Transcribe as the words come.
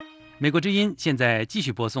美国之音现在继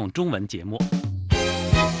续播送中文节目。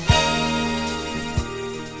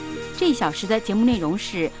这一小时的节目内容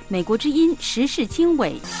是美国之音时事经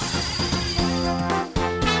纬。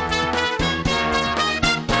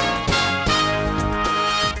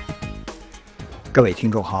各位听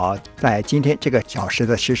众好，在今天这个小时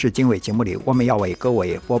的时事经纬节目里，我们要为各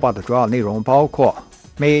位播报的主要内容包括：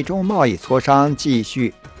美中贸易磋商继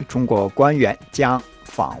续，中国官员将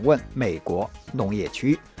访问美国农业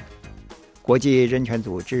区；国际人权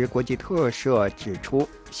组织国际特赦指出，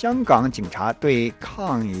香港警察对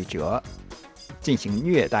抗议者进行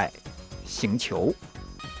虐待刑求；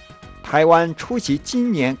台湾出席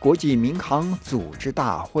今年国际民航组织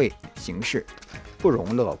大会，形势不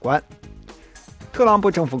容乐观。特朗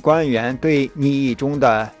普政府官员对拟议中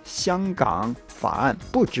的香港法案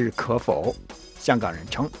不置可否，香港人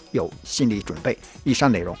称有心理准备。以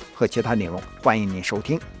上内容和其他内容，欢迎您收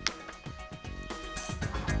听。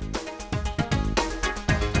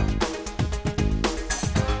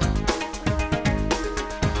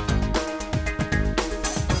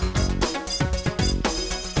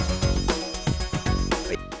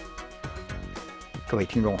各位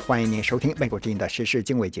听众，欢迎您收听美国之音的时事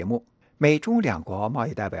经纬节目。美中两国贸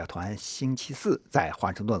易代表团星期四在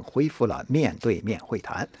华盛顿恢复了面对面会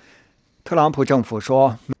谈。特朗普政府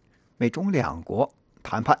说，美中两国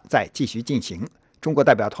谈判在继续进行。中国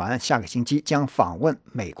代表团下个星期将访问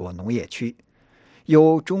美国农业区。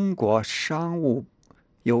由中国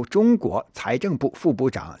财政部副部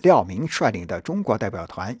长廖明率领的中国代表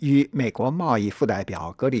团与美国贸易副代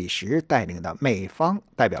表格里什带领的美方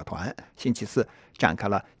代表团星期四展开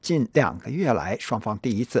了近2个月来双方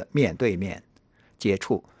第一次面对面接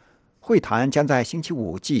触。会谈将在星期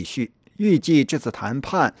五继续，预计这次谈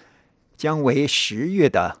判将为10月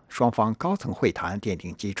的双方高层会谈奠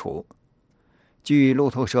定基础。据路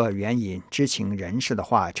透社援引知情人士的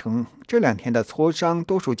话称，这2天的磋商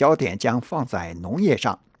多数焦点将放在农业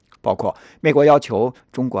上，包括美国要求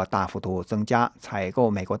中国大幅度增加采购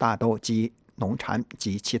美国大豆及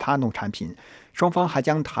其他农产品，双方还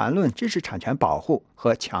将谈论知识产权保护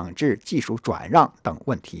和强制技术转让等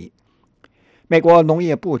问题。美国农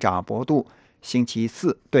业部长博杜星期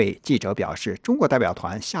四对记者表示，中国代表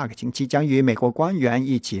团下个星期将与美国官员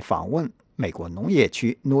一起访问美国农业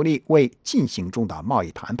区，努力为进行中的贸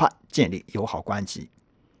易谈判建立友好关系。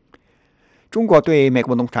中国对美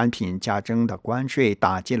国农产品加征的关税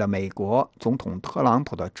打击了美国总统特朗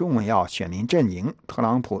普的重要选民阵营。特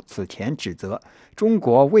朗普此前指责中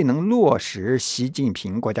国未能落实习近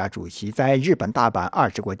平国家主席在日本大阪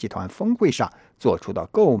20国集团峰会上做出的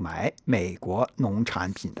购买美国农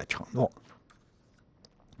产品的承诺。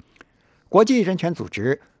国际人权组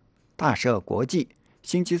织大赦国际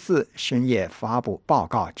星期四深夜发布报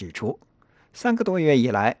告指出，3个多月以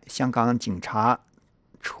来，香港警察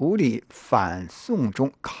处理反送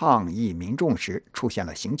中抗议民众时出现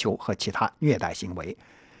了刑求和其他虐待行为。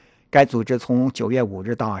该组织从9月5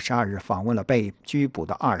日到12日访问了被拘捕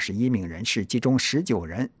的21名人士，其中19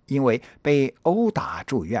人因为被殴打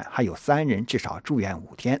住院，还有3人至少住院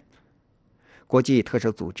5天。国际特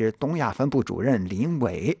赦组织东亚分部主任林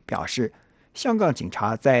伟表示，香港警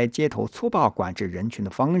察在街头粗暴管制人群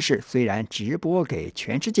的方式虽然直播给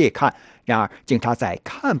全世界看，然而警察在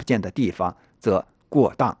看不见的地方则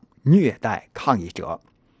过当虐待抗议者。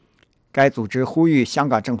该组织呼吁香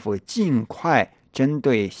港政府尽快针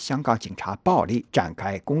对香港警察暴力展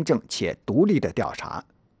开公正且独立的调查。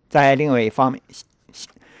在另外一方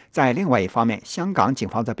面，香港警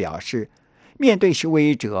方则表示，面对示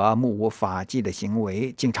威者目无法纪的行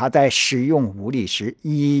为，警察在使用武力时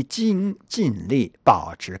已经尽力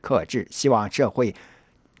保持克制，希望社会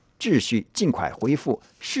秩序尽快恢复，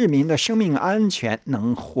市民的生命安全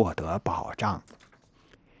能获得保障。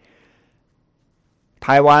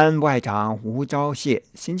台湾外长吴钊燮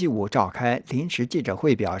星期五召开临时记者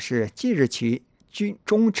会，表示即日起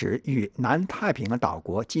终止与南太平洋岛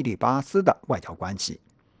国基里巴斯的外交关系。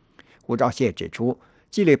吴钊燮指出，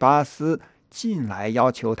基里巴斯近来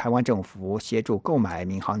要求台湾政府协助购买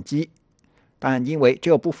民航机，但因为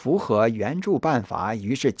这不符合援助办法，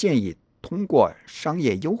于是建议通过商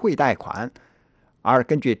业优惠贷款。而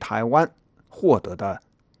根据台湾获得的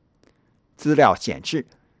资料显示，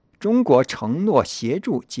中国承诺协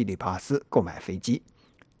助基里巴斯购买飞机。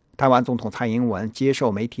台湾总统蔡英文接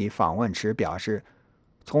受媒体访问时表示，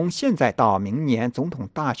从现在到明年总统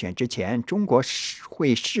大选之前，中国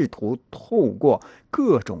会试图透过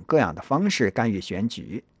各种各样的方式干预选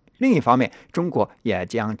举。另一方面，中国也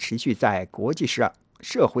将持续在国际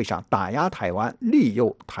社会上打压台湾，利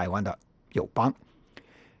诱台湾的友邦。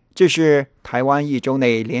这是台湾1周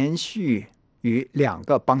内连续与2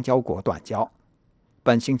个邦交国断交。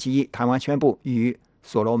本星期一，台湾宣布与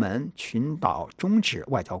所罗门群岛终止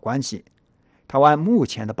外交关系。台湾目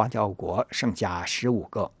前的邦交国剩下15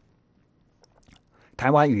个。台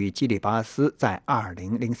湾与基里巴斯在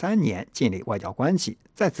2003年建立外交关系，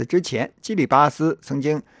在此之前，基里巴斯曾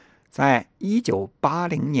经在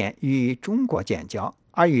1980年与中国建交，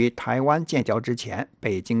而与台湾建交之前，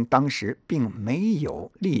北京当时并没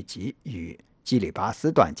有立即与基里巴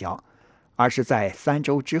斯断交，而是在3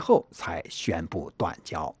周之后才宣布断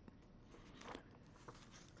交。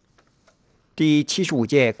第75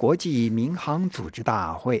届国际民航组织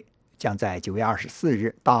大会将在9月24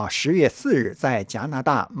日到10月4日在加拿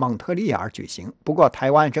大蒙特利尔举行，不过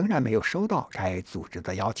台湾仍然没有收到该组织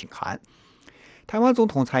的邀请函。台湾总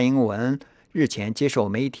统蔡英文日前接受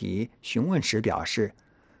媒体询问时表示，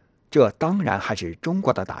这当然还是中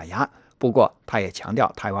国的打压，不过他也强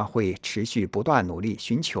调台湾会持续不断努力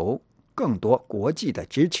寻求更多国际的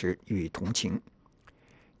支持与同情。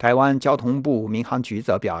台湾交通部民航局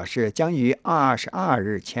则表示，将于22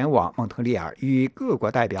日前往蒙特利尔与各国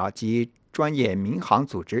代表及专业民航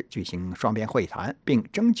组织举行双边会谈，并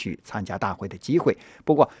争取参加大会的机会。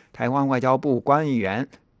不过，台湾外交部官员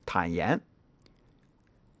坦言，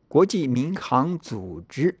国际民航组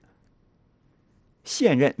织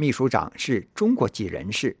现任秘书长是中国籍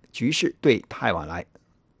人士，局势对台湾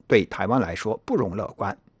来说不容乐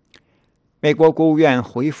观。美国国务院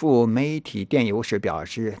回复媒体电邮时表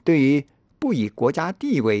示，对于不以国家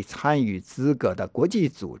地位参与资格的国际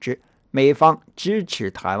组织，美方支持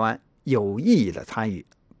台湾有意义的参与，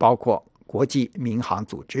包括国际民航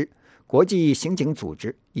组织、国际刑警组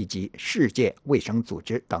织以及世界卫生组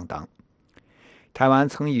织等等。台湾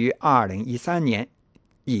曾于2013年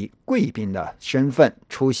以贵宾的身份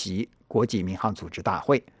出席国际民航组织大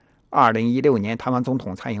会。2016年台湾总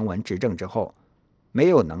统蔡英文执政之后，没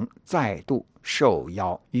有能再度受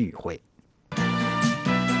邀与会。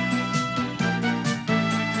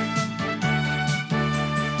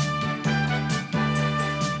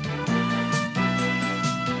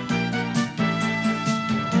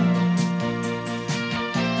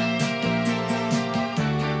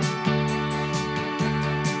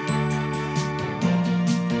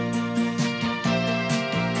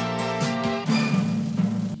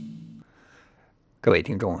各位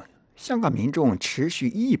听众，香港民众持续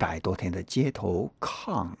100多天的街头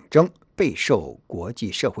抗争备受国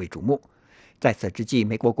际社会瞩目。在此之际，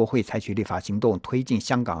美国国会采取立法行动，推进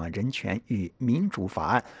香港人权与民主法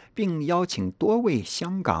案，并邀请多位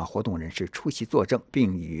香港活动人士出席作证，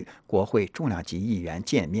并与国会重量级议员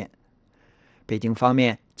见面。北京方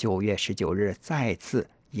面9月19日再次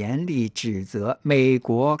严厉指责美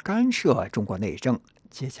国干涉中国内政。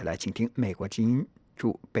接下来，请听美国之音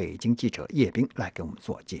驻北京记者叶冰来给我们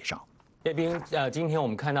做介绍。叶冰，今天我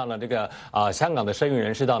们看到了这个香港的社运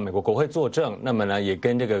人士到美国国会作证，那么呢也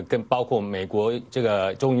跟包括美国这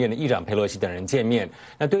个众议院的议长佩洛西等人见面。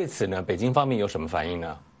那对此呢，北京方面有什么反应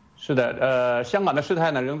呢？是的，香港的事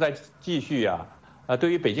态呢仍在继续啊。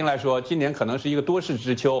对于北京来说，今年可能是一个多事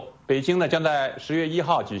之秋。北京呢将在10月1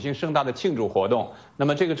号举行盛大的庆祝活动。那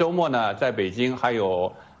么这个周末呢，在北京还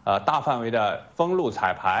有大范围的封路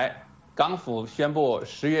彩排。港府宣布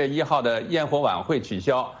10月1号的焰火晚会取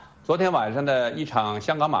消。昨天晚上的一场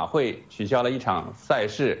香港马会取消了一场赛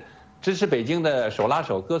事，支持北京的手拉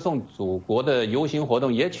手歌颂祖国的游行活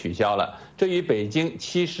动也取消了。这与北京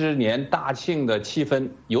70年大庆的气氛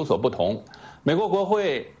有所不同。美国国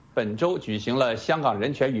会本周举行了香港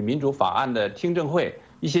人权与民主法案的听证会，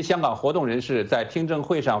一些香港活动人士在听证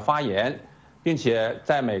会上发言，并且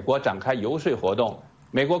在美国展开游说活动。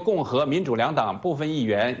美国共和民主两党部分议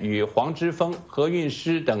员与黄之锋、何韵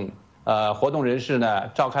诗等活动人士呢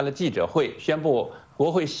召开了记者会，宣布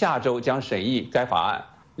国会下周将审议该法案。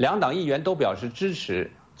两党议员都表示支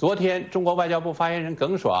持。昨天，中国外交部发言人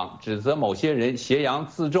耿爽指责某些人挟洋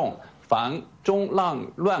自重，反中浪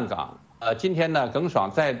乱港。今天呢，耿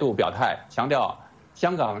爽再度表态，强调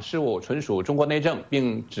香港事务纯属中国内政，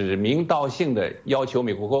并指名道姓的要求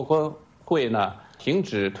美国国会呢停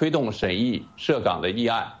止推动审议涉港的议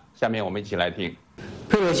案。下面我们一起来听。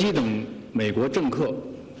佩洛西等美国政客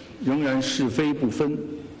仍然是非不分，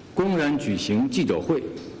公然举行记者会，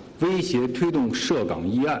威胁推动涉港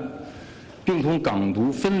议案，并同港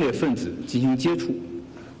独分裂分子进行接触，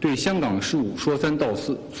对香港事务说三道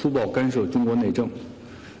四，粗暴干涉中国内政。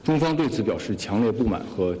中方对此表示强烈不满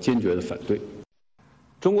和坚决的反对。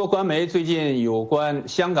中国官媒最近有关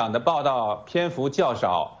香港的报道篇幅较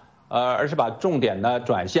少，而是把重点呢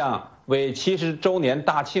转向为70周年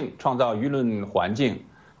大庆创造舆论环境。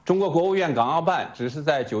中国国务院港澳办只是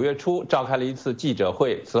在9月初召开了一次记者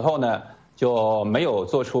会，此后呢就没有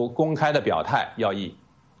做出公开的表态要义。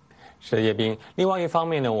是的，叶斌。另外一方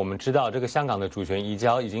面呢，我们知道这个香港的主权移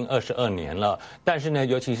交已经22年了，但是呢，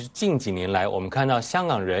尤其是近几年来，我们看到香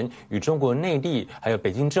港人与中国内地还有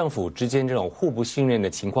北京政府之间这种互不信任的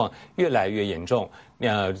情况越来越严重。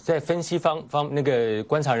在分析那个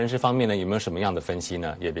观察人士方面呢，有没有什么样的分析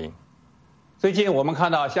呢？叶斌。最近我们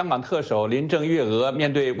看到香港特首林郑月娥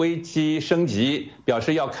面对危机升级，表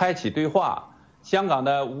示要开启对话。香港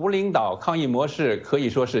的无领导抗议模式可以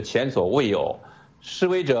说是前所未有。示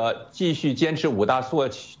威者继续坚持五大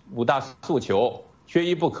诉求，缺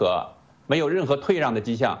一不可，没有任何退让的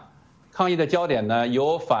迹象。抗议的焦点呢，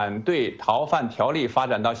由反对逃犯条例发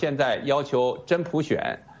展到现在要求真普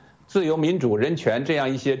选、自由民主、人权这样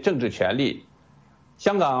一些政治权利。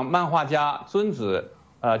香港漫画家尊子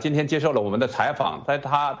今天接受了我们的采访，在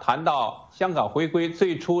他谈到香港回归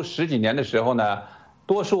最初10几年的时候呢，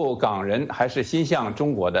多数港人还是心向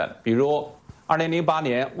中国的，比如2008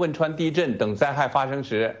年汶川地震等灾害发生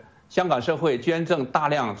时，香港社会捐赠大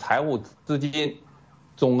量财务资金，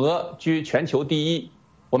总额居全球第一。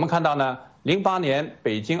我们看到呢，08年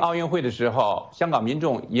北京奥运会的时候，香港民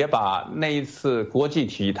众也把那一次国际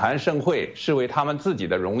体坛盛会视为他们自己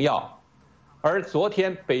的荣耀。而昨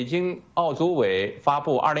天北京奥组委发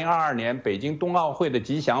布2022年北京冬奥会的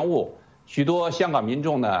吉祥物，许多香港民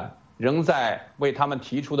众呢仍在为他们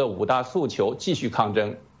提出的5大诉求继续抗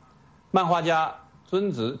争。漫画家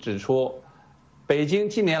尊子指出，北京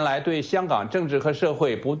近年来对香港政治和社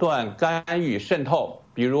会不断干预渗透，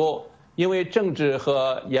比如因为政治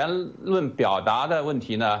和言论表达的问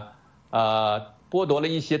题呢，剥夺了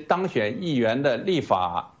一些当选议员的立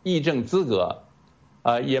法议政资格，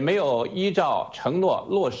也没有依照承诺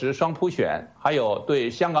落实双普选，还有对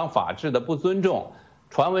香港法治的不尊重，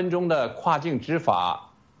传闻中的跨境执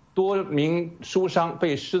法，多名书商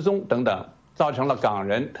被失踪等等。造成了港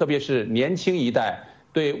人，特别是年轻一代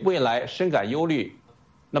对未来深感忧虑。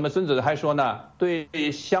那么孙子还说呢，对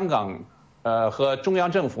香港和中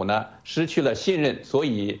央政府呢失去了信任，所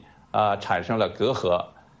以产生了隔阂。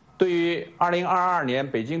对于2022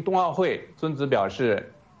年北京冬奥会，孙子表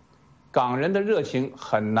示，港人的热情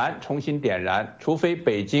很难重新点燃，除非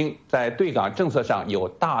北京在对港政策上有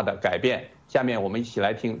大的改变。下面我们一起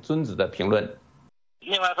来听孙子的评论。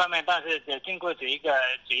另外一方面，但是经过这一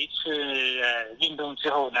次运动之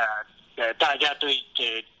后呢，大家对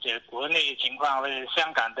国内情况或者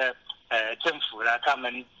香港的政府呢，他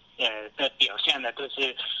们的表现呢都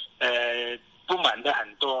是不满的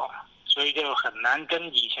很多，所以就很难跟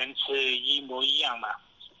以前是一模一样嘛。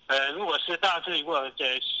如果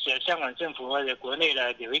香港政府或者国内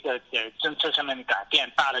的有一个政策上面的改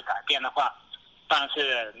变，大的改变的话，当然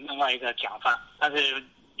是另外一个讲法，但是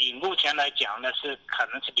以目前来讲呢，可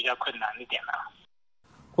能是比较困难一点了。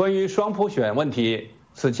关于双普选问题，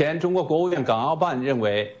此前中国国务院港澳办认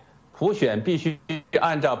为，普选必须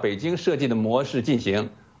按照北京设计的模式进行。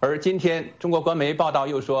而今天中国官媒报道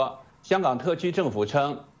又说，香港特区政府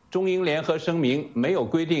称，中英联合声明没有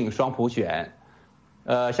规定双普选。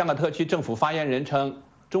香港特区政府发言人称，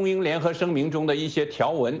中英联合声明中的一些条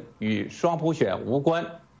文与双普选无关。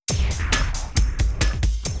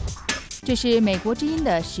这是美国之音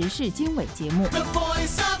的时事经纬节目。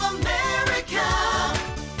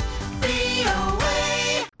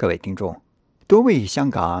各位听众，多位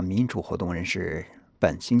香港民主活动人士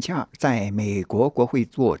本星期二在美国国会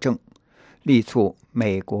作证，力促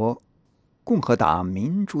美国共和党、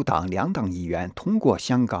民主党两党议员通过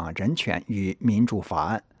香港人权与民主法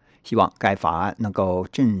案，希望该法案能够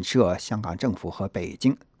震慑香港政府和北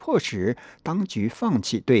京，迫使当局放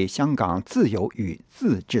弃对香港自由与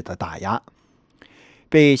自治的打压。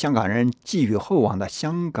被香港人寄予厚望的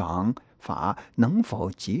香港法能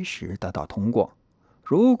否及时得到通过？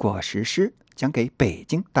如果实施，将给北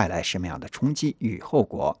京带来什么样的冲击与后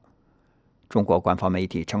果？中国官方媒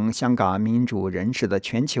体称，香港民主人士的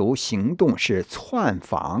全球行动是窜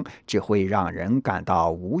访，只会让人感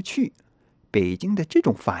到无趣。北京的这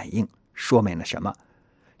种反应说明了什么？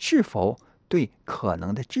是否对可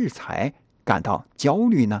能的制裁感到焦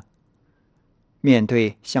虑呢？面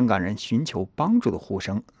对香港人寻求帮助的呼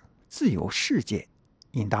声，自由世界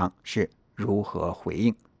应当是如何回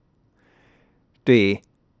应？对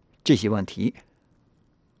这些问题，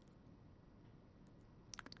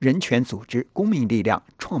人权组织公民力量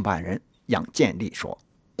创办人杨建立说：“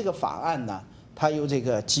这个法案呢，它有这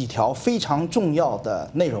个几条非常重要的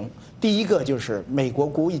内容。第一个就是美国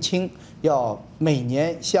国务卿要每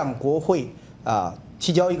年向国会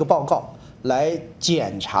提交一个报告，来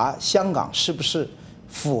检查香港是不是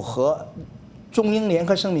符合中英联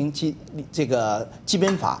合声明及这个基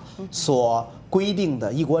本法所规定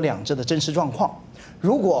的一国两制的真实状况。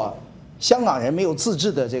如果香港人没有自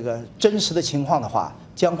治的这个真实的情况的话，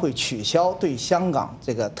将会取消对香港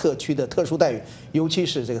这个特区的特殊待遇，尤其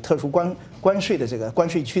是这个特殊关税的这个关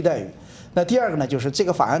税区待遇。那第二个呢，就是这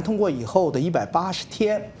个法案通过以后的180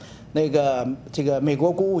天，这个美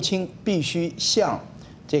国国务卿必须向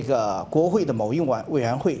这个国会的某一委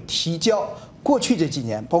员会提交过去这几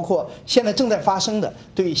年，包括现在正在发生的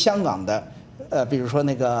对香港的比如说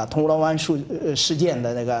那个铜锣湾事件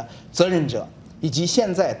的那个责任者，以及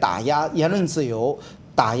现在打压言论自由、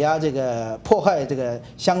打压这个迫害这个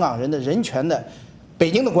香港人的人权的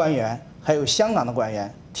北京的官员，还有香港的官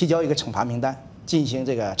员，提交一个惩罚名单进行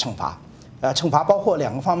这个惩罚。惩罚包括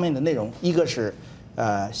2个方面的内容，一个是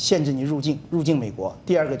限制你入境美国，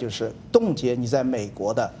第二个就是冻结你在美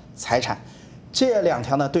国的财产。这2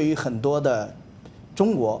条呢，对于很多的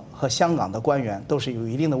中国和香港的官员都是有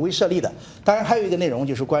一定的威慑力的。当然，还有一个内容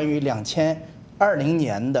就是关于2020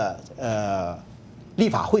年的立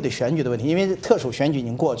法会的选举的问题，因为特首选举已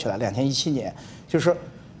经过去了，2017年，就是说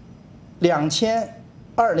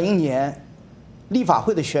2020年立法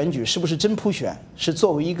会的选举是不是真普选，是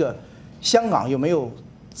作为一个香港有没有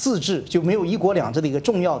自治就没有1国2制的一个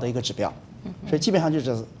重要的一个指标。所以基本上就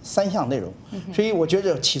这3项内容，所以我觉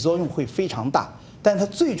得起作用会非常大。但它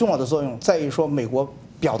最重要的作用在于说，美国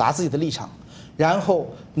表达自己的立场，然后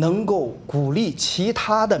能够鼓励其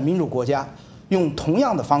他的民主国家用同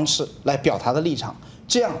样的方式来表达的立场，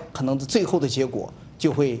这样可能最后的结果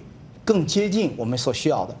就会更接近我们所需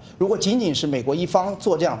要的。如果仅仅是美国一方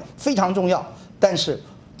做这样的，非常重要，但是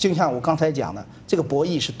就像我刚才讲的，这个博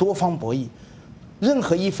弈是多方博弈，任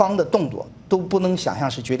何一方的动作都不能想象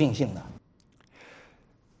是决定性的。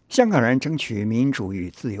香港人争取民主与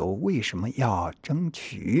自由，为什么要争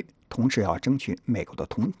取？同时要争取美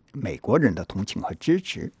国人的同情和支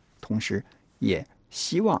持，同时也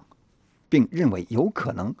希望并认为有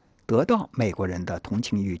可能得到美国人的同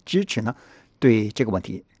情与支持呢？对这个问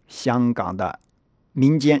题，香港的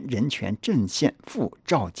民间人权阵线副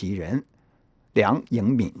召集人梁颖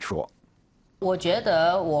敏说。我觉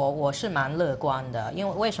得我是蛮乐观的，因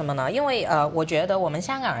为为什么呢？因为我觉得我们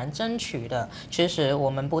香港人争取的，其实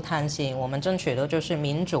我们不贪心，我们争取的就是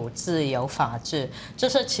民主、自由、法治，这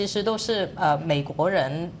是其实都是美国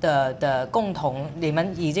人的共同，你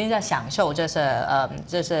们已经在享受这些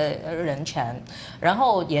人权，然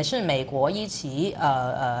后也是美国一起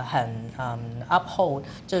很uphold，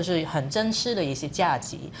 就是很珍视的一些价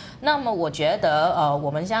值。那么我觉得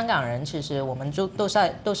我们香港人其实我们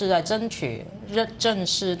都是在争取正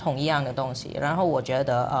视同一样的东西，然后我觉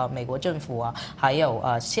得美国政府啊，还有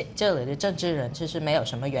这里的政治人，其实没有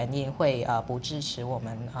什么原因会不支持我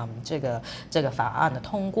们这个法案的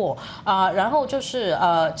通过然后就是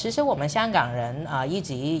其实我们香港人一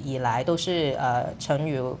直以来都是诚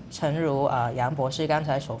如杨博士刚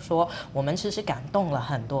才所说，我们其实感动了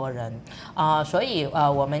很多人所以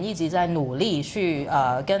我们一直在努力去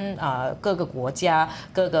跟各个国家、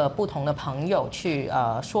各个不同的朋友去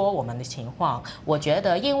说我们的情况。我觉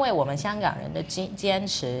得，因为我们香港人的坚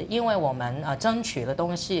持，因为我们争取的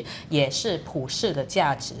东西也是普世的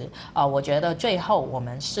价值我觉得最后我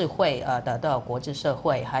们是会得到国际社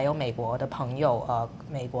会还有美国的朋友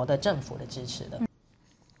美国的政府的支持的。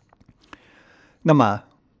那么，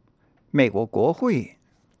美国国会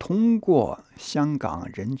通过香港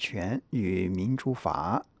人权与民主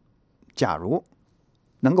法，假如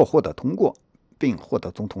能够获得通过，并获得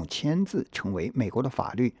总统签字，成为美国的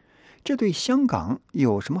法律，这对香港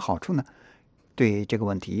有什么好处呢？对这个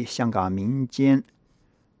问题，香港民间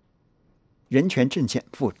人权阵线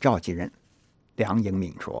副召集人梁颖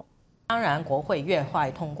敏说。当然，国会越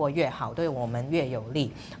快通过越好，对我们越有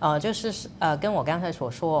利。就是跟我刚才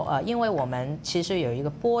所说，因为我们其实有一个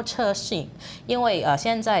波车性，因为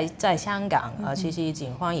现在在香港其实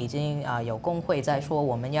警方已经有工会在说，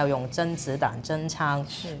我们要用真子弹、真枪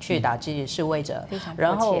去打击示威者，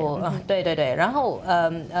然后对，然后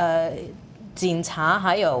警察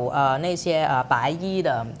还有那些白衣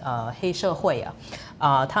的黑社会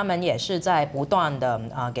他们也是在不断的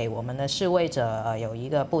给我们的示威者有一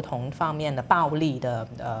个不同方面的暴力的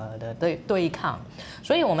对抗，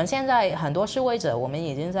所以我们现在很多示威者，我们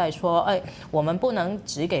已经在说，我们不能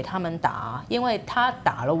只给他们打，因为他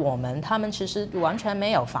打了我们，他们其实完全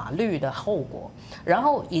没有法律的后果。然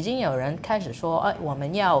后已经有人开始说，我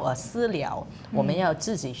们要私了，我们要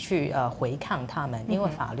自己去回抗他们，因为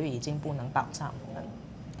法律已经不能保障我们。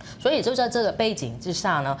所以就在这个背景之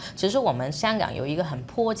下呢，其实我们香港有一个很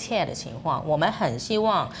迫切的情况，我们很希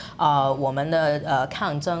望我们的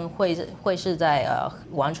抗争会是在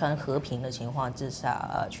完全和平的情况之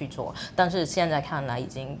下去做，但是现在看来已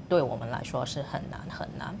经对我们来说是很难。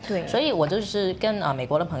对，所以我就是跟美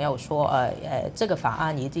国的朋友说，这个法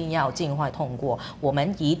案一定要尽快通过，我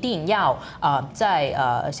们一定要在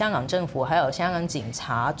香港政府还有香港警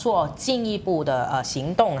察做进一步的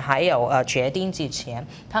行动还有决定之前，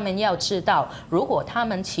他们要知道，如果他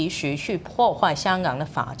们其实去破坏香港的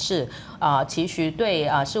法治，其实对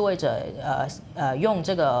示威者用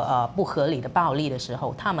这个不合理的暴力的时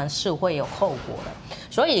候，他们是会有后果的。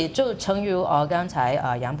所以就诚如刚才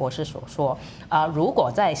杨博士所说，如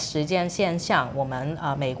果在时间线上，我们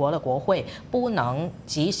美国的国会不能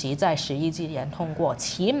及时在11之前通过，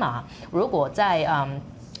起码如果在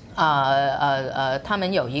他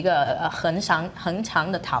们有一个很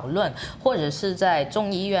长的讨论，或者是在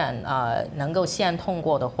众议院能够先通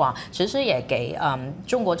过的话，其实也给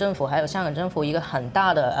中国政府还有香港政府一个很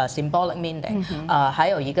大的symbolic meaning，还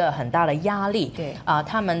有一个很大的压力。对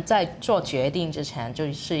他们在做决定之前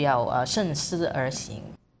就是要慎思而行。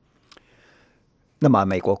那么，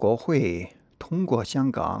美国国会通过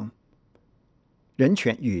香港人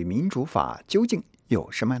权与民主法究竟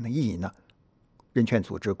有什么样的意义呢？人权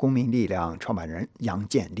组织公民力量创办人杨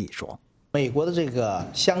建立说：“美国的这个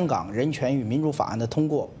香港人权与民主法案的通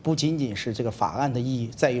过，不仅仅是这个法案的意义，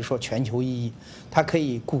在于说全球意义，它可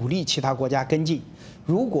以鼓励其他国家跟进。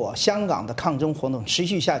如果香港的抗争活动持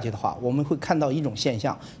续下去的话，我们会看到一种现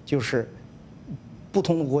象，就是不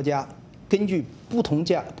同的国家根据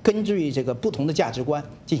这个不同的价值观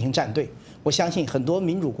进行站队。我相信很多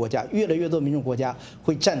民主国家，越来越多民主国家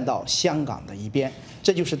会站到香港的一边，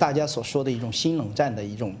这就是大家所说的一种新冷战的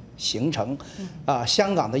一种形成。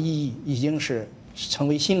香港的意义已经是成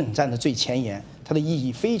为新冷战的最前沿，它的意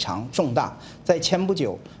义非常重大。在前不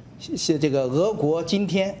久，这个俄国今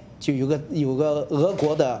天就有个俄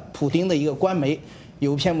国的普丁的一个官媒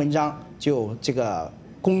有一篇文章，就这个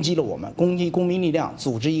攻击了我们，攻击公民力量，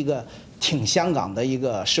组织一个挺香港的一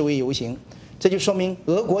个示威游行。这就说明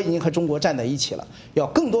俄国已经和中国站在一起了，要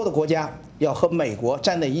更多的国家要和美国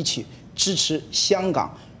站在一起，支持香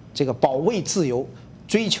港这个保卫自由、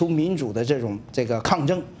追求民主的这个抗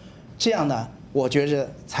争。这样呢，我觉着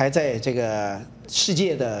才在这个世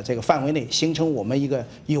界的这个范围内形成我们一个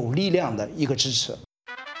有力量的一个支持。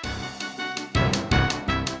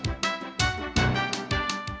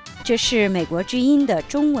这是美国之音的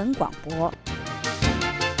中文广播。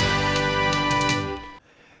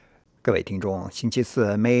各位听众，星期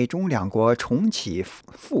四，美中两国重启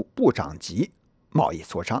副部长级贸易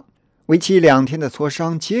磋商，为期2天的磋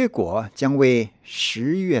商结果将为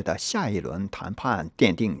10月的下一轮谈判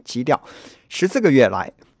奠定基调。14个月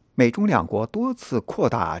来，美中两国多次扩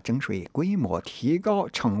大征税规模，提高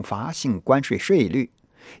惩罚性关税税率，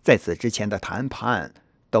在此之前的谈判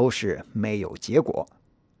都是没有结果。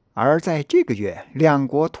而在这个月，两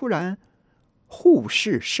国突然互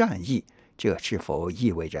示善意，这是否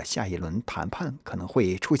意味着下一轮谈判可能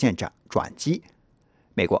会出现转机？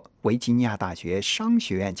美国维吉尼亚大学商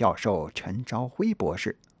学院教授陈朝辉博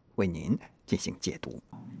士为您进行解读。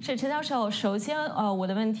是陈教授，首先我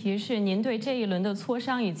的问题是，您对这一轮的磋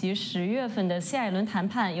商以及10月份的下一轮谈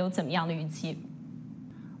判有怎么样的预期？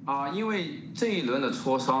因为这一轮的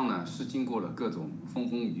磋商呢，是经过了各种风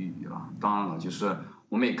风雨雨了。当然了，就是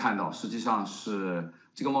我们也看到，实际上是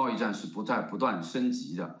这个贸易战是不断升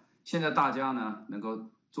级的。现在大家呢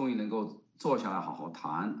终于能够坐下来好好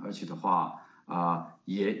谈，而且的话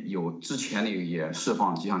也有之前也释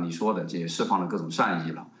放，就像你说的，这也释放了各种善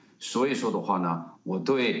意了。所以说的话呢，我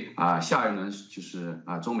对下一轮就是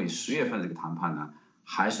中美10月份的这个谈判呢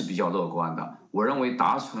还是比较乐观的。我认为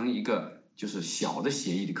达成一个就是小的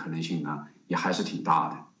协议的可能性呢也还是挺大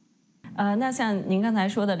的。那像您刚才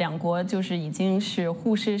说的，两国就是已经是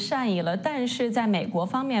互示善意了，但是在美国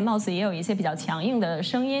方面，貌似也有一些比较强硬的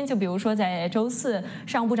声音。就比如说，在周四，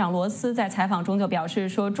商务部长罗斯在采访中就表示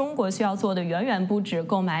说，中国需要做的远远不止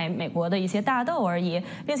购买美国的一些大豆而已，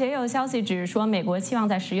并且也有消息指说，美国期望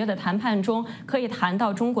在10月的谈判中可以谈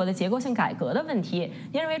到中国的结构性改革的问题。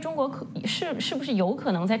您认为中国是不是有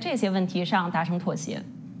可能在这些问题上达成妥协？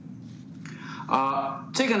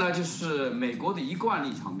这个呢，就是美国的一贯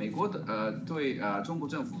立场。美国的对中国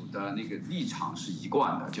政府的那个立场是一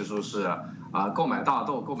贯的，就说是购买大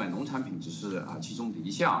豆、购买农产品只是其中的一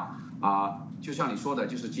项。就像你说的，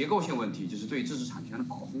就是结构性问题，就是对知识产权的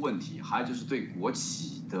保护问题，还有就是对国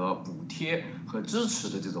企的补贴和支持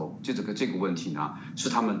的这个问题呢，是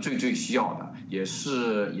他们最需要的，也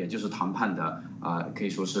就是谈判的可以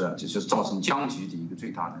说是就是造成僵局的一个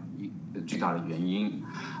最大的最大的原因。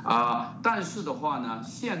但是的话呢，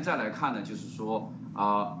现在来看呢，就是说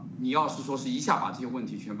你要是说是一下把这些问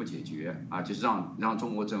题全部解决就是让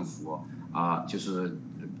中国政府就是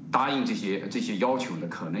答应这些要求的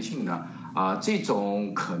可能性呢这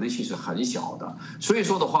种可能性是很小的。所以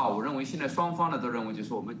说的话，我认为现在双方呢都认为就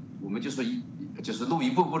是我们就是路一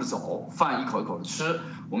步步的走，饭一口一口的吃。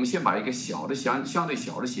我们先把一个相对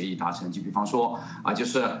小的协议达成，就比方说就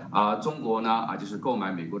是中国呢就是购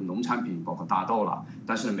买美国的农产品，包括大豆了，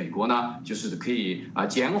但是美国呢就是可以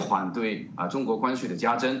减缓对中国关税的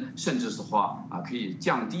加征，甚至是话可以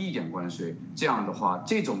降低一点关税。这样的话，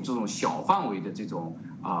这种小范围的这种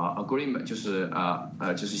agreement 就是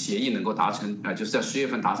协议能够达成就是在10月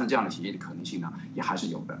份达成这样的协议的可能性呢也还是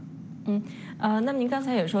有的。那么您刚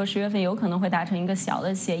才也说10月份有可能会达成一个小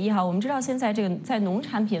的协议哈。我们知道现在这个在农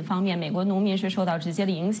产品方面，美国农民是受到直接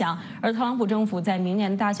的影响，而特朗普政府在明年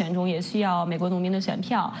的大选中也需要美国农民的选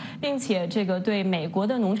票，并且这个对美国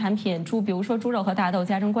的农产品比如说猪肉和大豆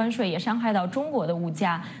加征关税，也伤害到中国的物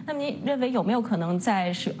价。那么您认为有没有可能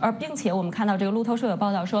并且我们看到这个路透社有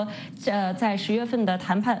报道说，在10月份的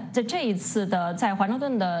谈判，在这一次的在华盛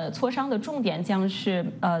顿的磋商的重点将是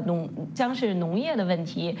农业的问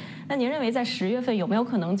题。那您认为在10月份有没有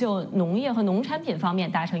可能就农业和农产品方面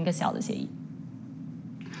达成一个小的协议？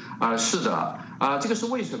是的，这个是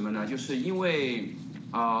为什么呢？就是因为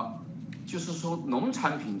就是说农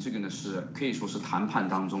产品这个呢是可以说是谈判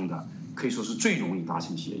当中的，可以说是最容易达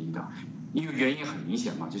成协议的。因为原因很明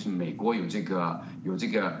显嘛，就是美国有这个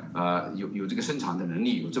生产的能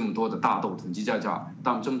力，有这么多的大豆囤积在这儿，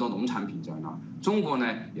这么多农产品在那儿。中国呢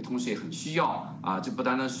也同时也很需要这不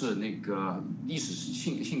单单是那个历史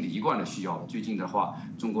性的一贯的需要了。最近的话，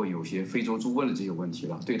中国有些非洲猪瘟的这些问题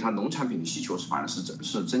了，对它农产品的需求反而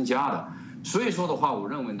是增加的。所以说的话，我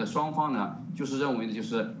认为呢，双方呢就是认为呢，就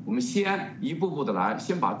是我们先一步步的来，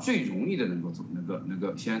先把最容易的能够走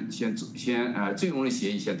最容易的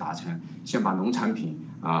协议先达成，先把农产品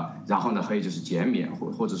然后呢还有就是减免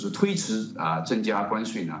或者是推迟增加关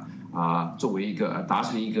税呢作为一个达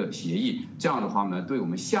成一个协议。这样的话呢，对我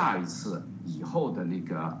们下一次以后的那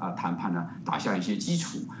个谈判呢打下一些基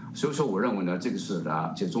础。所以说，我认为呢，这个是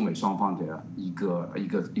这中美双方的一个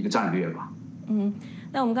战略吧。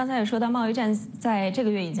那我们刚才也说到，贸易战在这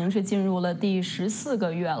个月已经是进入了第14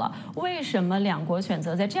个月了。为什么两国选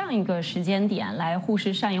择在这样一个时间点来互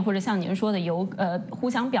施善意，或者像您说的互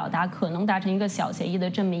相表达可能达成一个小协议的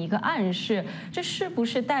这么一个暗示？这是不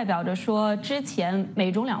是代表着说之前美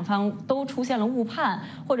中两方都出现了误判，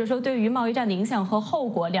或者说对于贸易战的影响和后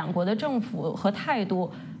果，两国的政府和态度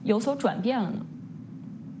有所转变了呢？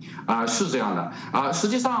是这样的实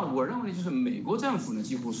际上我认为就是美国政府呢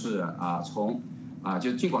几乎是从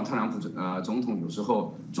就尽管特朗普总统有时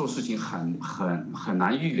候做事情很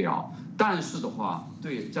难预料，但是的话，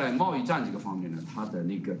在贸易战这个方面呢，他的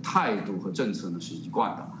那个态度和政策呢是一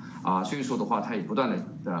贯的所以说的话，他也不断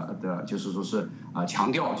的就是说是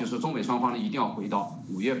强调，就是中美双方呢一定要回到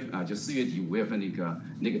就4月底5月份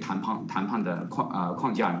那个谈判的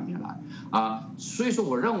框架里面来所以说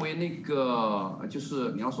我认为那个就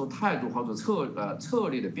是你要说态度或者策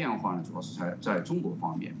略的变化呢，主要是在中国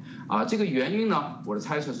方面这个原因呢，我的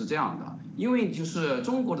猜测是这样的。因为就是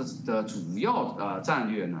中国的主要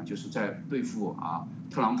战略呢，就是在对付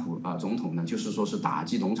特朗普总统呢，就是说是打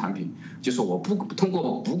击农产品，就是我通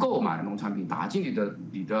过不购买农产品打击你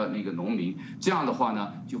的那个农民，这样的话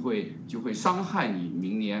呢，就会伤害你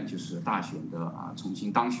明年就是大选的重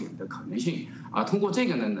新当选的可能性通过这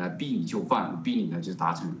个呢逼你就范，逼你呢就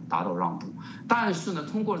达到让步。但是呢，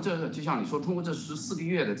通过就像你说，通过这14个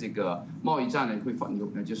月的这个贸易战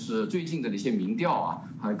呢，就是最近的那些民调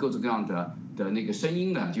还有各种各样的那个声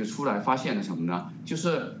音呢，就出来发现了什么呢？就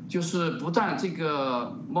是不但这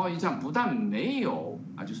个贸易战不但没有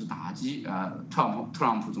就是打击特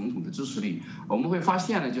朗普总统的支持力，我们会发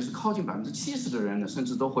现呢，就是靠近70%的人呢，甚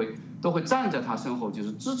至都会站在他身后，就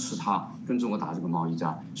是支持他跟中国打这个贸易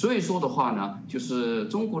战。所以说的话呢，就是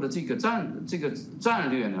中国的这个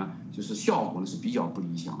战略呢，就是效果呢是比较不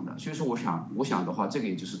理想的。所以说我想的话，这个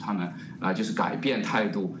也就是他们就是改变态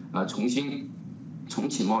度重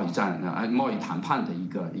启贸易谈判的一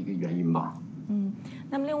个原因吧。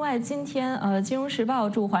那么另外，今天《金融时报》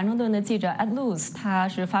驻华盛顿的记者 Ed Luce 他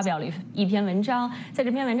是发表了一篇文章，在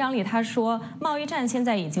这篇文章里他说，贸易战现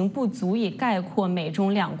在已经不足以概括美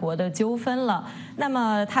中两国的纠纷了。那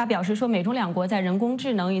么他表示说，美中两国在人工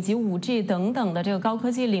智能以及5G 等等的这个高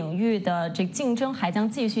科技领域的这竞争还将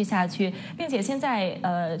继续下去，并且现在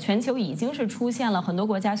全球已经是出现了很多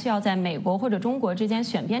国家需要在美国或者中国之间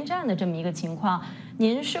选边站的这么一个情况。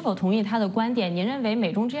您是否同意他的观点？您认为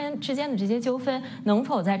美中之间的这些纠纷能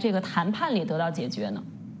否在这个谈判里得到解决呢？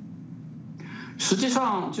实际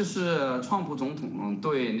上就是川普总统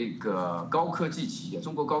对那个高科技企业、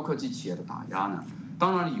中国高科技企业的打压呢，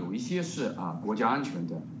当然有一些是国家安全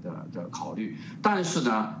的考虑，但是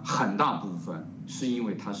呢，很大部分是因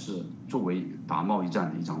为它是作为打贸易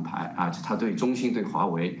战的一张牌他对中兴、对华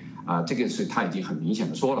为这个是他已经很明显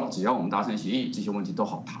的说了，只要我们达成协议，这些问题都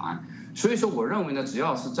好谈。所以说，我认为呢，只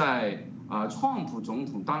要是在川普总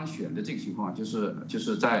统当选的这个情况，就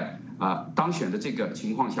是在当选的这个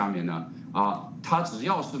情况下面呢，他只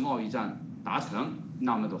要是贸易战达成，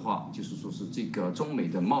那么的话，就是说是这个中美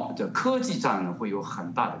的科技战呢会有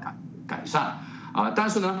很大的改善但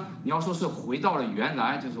是呢，你要说是回到了原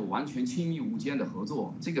来就是完全亲密无间的合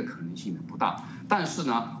作，这个可能性呢不大。但是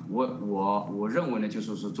呢，我认为呢，就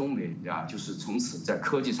是说中美就是从此在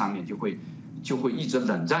科技上面就会一直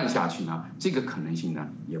冷战下去呢，这个可能性呢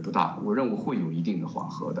也不大。我认为会有一定的缓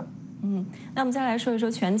和的。那我们再来说一说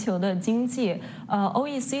全球的经济。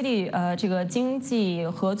OECD 这个经济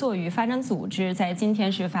合作与发展组织在今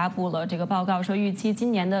天是发布了这个报告，说预期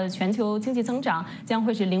今年的全球经济增长将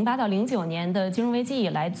会是08到09年的金融危机以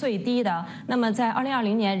来最低的。那么在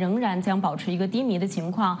2020年仍然将保持一个低迷的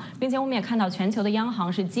情况，并且我们也看到全球的央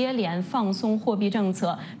行是接连放松货币政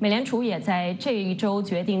策，美联储也在这一周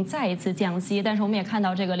决定再一次降息。但是我们也看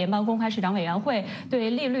到这个联邦公开市场委员会对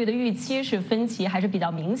利率的预期是分歧还是比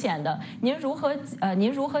较明显的。您如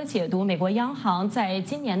何解读美国央行在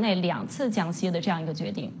今年内2次降息的这样一个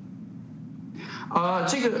决定？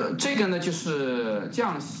这个呢，就是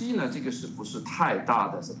降息呢，这个是不是太大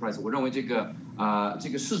的 surprise？ 我认为这个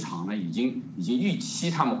市场呢已经预期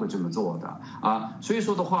他们会这么做的所以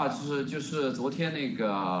说的话，就是昨天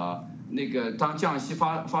那个当降息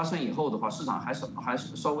发生以后的话，市场还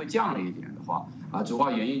是稍微降了一点的话主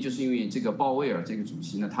要原因就是因为这个鲍威尔这个主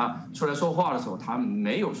席呢，他出来说话的时候，他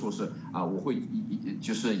没有说是我会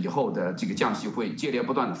就是以后的这个降息会接连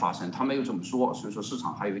不断的发生，他没有这么说，所以说市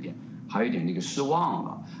场还有一点那个失望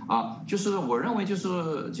了就是我认为就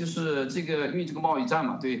是这个因为这个贸易战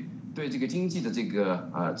嘛，对这个经济的这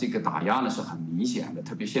个打压呢是很明显的，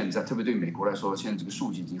特别对美国来说，现在这个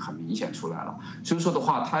数据已经很明显出来了。所以说的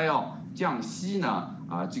话，它要降息呢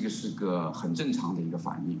这个是个很正常的一个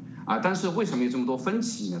反应但是为什么有这么多分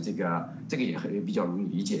歧呢？这个也比较容易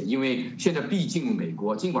理解，因为现在毕竟美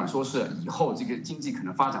国尽管说是以后这个经济可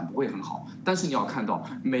能发展不会很好，但是你要看到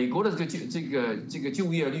美国的这个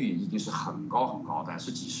就业率已经是很高的，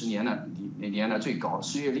是几十年来最高的，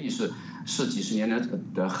失业率是几十年来的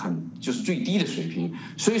就是最低的水平，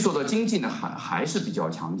所以说的经济呢还是比较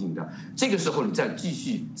强劲的。这个时候你再继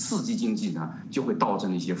续刺激经济呢，就会导致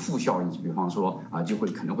一些负效应，比方说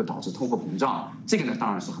可能会导致通货膨胀，这个呢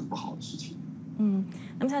当然是很不好的事情。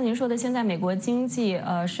那么像您说的，现在美国经济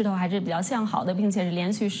势头还是比较向好的，并且是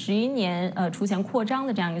连续11年出现扩张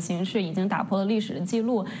的这样一个形势，已经打破了历史的记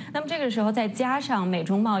录。那么这个时候再加上美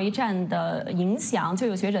中贸易战的影响，就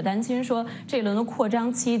有学者担心说，这一轮的扩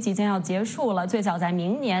张期即将要结束了，最早在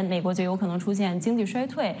明年美国就有可能出现经济衰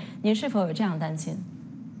退。您是否有这样担心？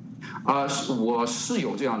我是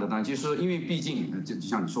有这样的担心，就是因为毕竟就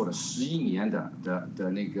像你说的11年的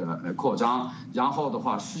那个扩张，然后的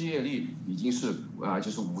话失业率已经是就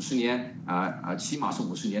是50年起码是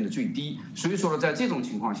50年的最低，所以说呢，在这种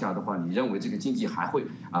情况下的话，你认为这个经济还会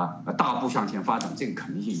大步向前发展，这个可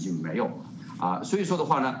能性已经没有了所以说的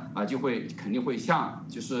话呢肯定会像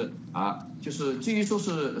就是至于说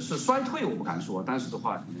是衰退我不敢说，但是的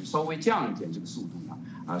话稍微降一点这个速度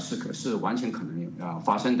呢是完全可能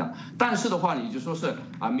发生的。但是的话，你就说是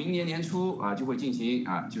明年年初就会进行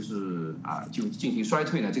就进行衰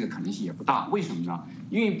退呢，这个可能性也不大。为什么呢？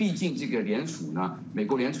因为毕竟这个美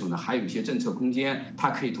国联储呢还有一些政策空间，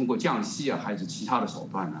它可以通过降息还是其他的手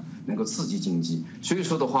段呢，能够刺激经济。所以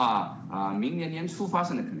说的话明年年初发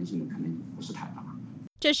生的可能性呢，可能不是太大。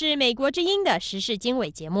这是美国之音的时事经纬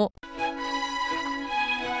节目。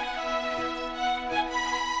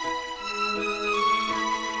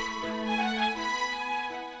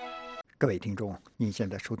各位听众，您现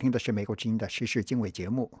在收听的是美国之音的时事经纬节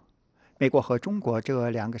目。美国和中国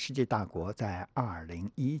这2个世界大国在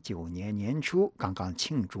2019年年初刚刚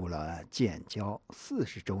庆祝了建交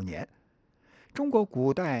40周年。中国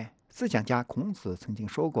古代思想家孔子曾经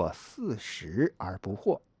说过“4时而不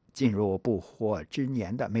惑”，进入不惑之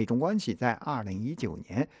年的美中关系在2019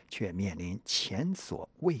年却面临前所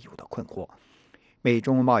未有的困惑。美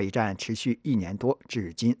中贸易战持续1年多，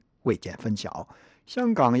至今未见分晓。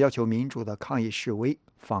香港要求民主的抗议示威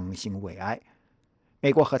方兴未艾，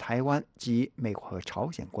美国和台湾及美国和朝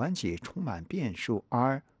鲜关系充满变数，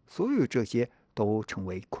而所有这些都成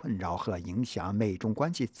为困扰和影响美中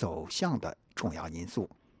关系走向的重要因素。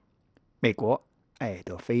美国爱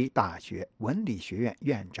德菲大学文理学院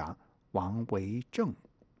院长王维正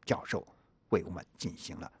教授为我们进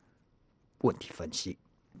行了问题分析。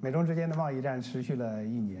美中之间的贸易战持续了1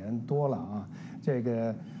年多了啊，这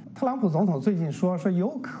个特朗普总统最近说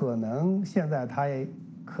有可能现在他也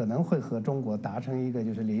可能会和中国达成一个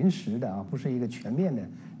就是临时的啊，不是一个全面的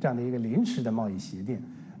这样的一个临时的贸易协定。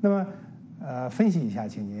那么分析一下，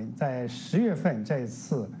请您在10月份这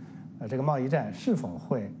次这个贸易战是否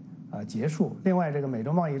会结束？另外，这个美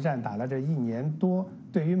中贸易战打了这1年多，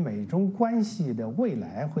对于美中关系的未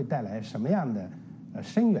来会带来什么样的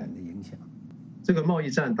深远的影响？这个贸易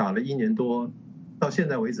战打了1年多，到现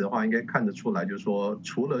在为止的话，应该看得出来，就是说，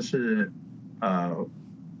除了是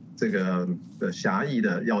这个狭义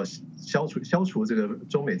的要消除这个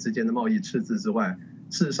中美之间的贸易赤字之外，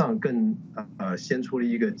事实上更掀出了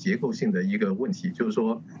一个结构性的一个问题，就是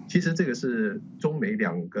说，其实这个是中美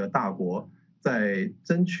2个大国在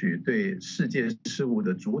争取对世界事务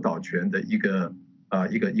的主导权的一个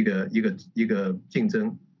竞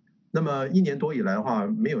争。那么1年多以来的话，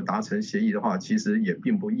没有达成协议的话，其实也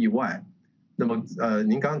并不意外。那么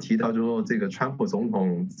您刚刚提到就是说，这个川普总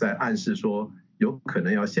统在暗示说，有可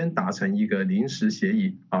能要先达成一个临时协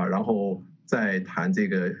议啊，然后再谈这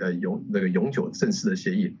个永久正式的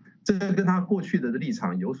协议。这个跟他过去的立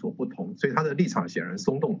场有所不同，所以他的立场显然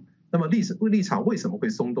松动。那么立场为什么会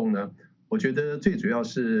松动呢？我觉得最主要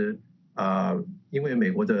是因为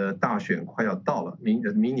美国的大选快要到了，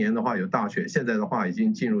明年的话有大选，现在的话已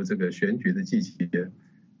经进入这个选举的季节。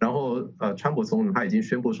然后川普总统他已经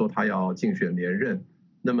宣布说他要竞选连任。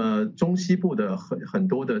那么中西部的很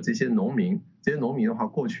多的这些农民的话，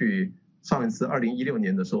过去上一次2016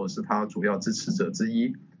年的时候是他主要支持者之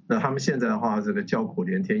一。那他们现在的话，这个叫苦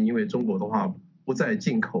连天，因为中国的话不再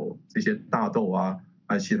进口这些大豆啊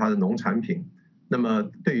其他的农产品。那么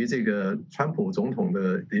对于这个川普总统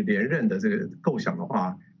的连任的这个构想的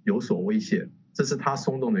话，有所威胁，这是他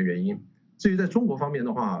松动的原因。至于在中国方面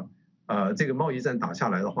的话，这个贸易战打下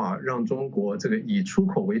来的话，让中国这个以出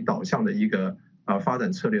口为导向的一个发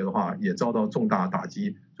展策略的话，也遭到重大打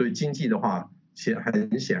击，所以经济的话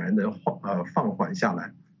很显然的放缓下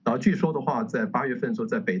来。然后据说的话，在8月份说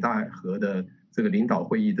在北戴河的这个领导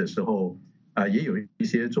会议的时候，也有一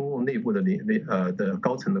些中共内部的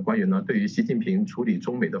高层的官员呢，对于习近平处理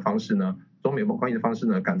中美的方式呢，中美关系的方式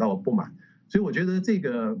呢感到不满。所以我觉得这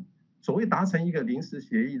个所谓达成一个临时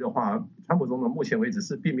协议的话，川普总统目前为止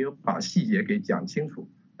是并没有把细节给讲清楚。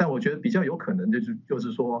但我觉得比较有可能的就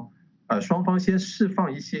是说，双方先释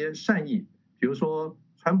放一些善意，比如说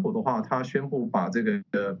川普的话，他宣布把这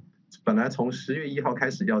个本来从10月1号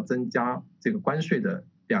开始要增加这个关税的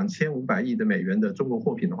2500亿的美元的中国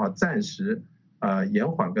货品的话，暂时延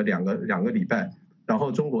缓个两个礼拜。然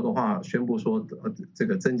后中国的话宣布说，这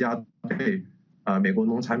个增加对美国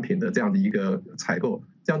农产品的这样的一个采购，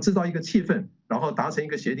这样制造一个气氛，然后达成一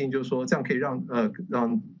个协定，就是说这样可以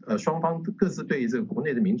让双方各自对这个国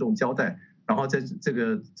内的民众交代。然后在这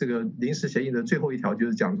个临时协议的最后一条就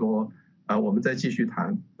是讲说，我们再继续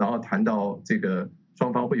谈，然后谈到这个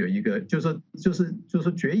双方会有一个，就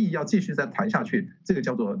是决议要继续再谈下去，这个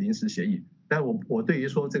叫做临时协议。但我对于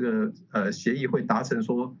说这个协议会达成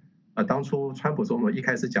说，当初川普总统一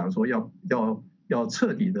开始讲说要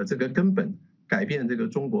彻底的这个根本改变这个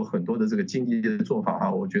中国很多的这个经济的做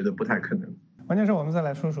法我觉得不太可能。王教授，我们再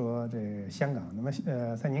来说说这个香港。那么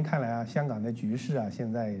在您看来香港的局势现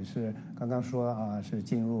在也是刚刚说是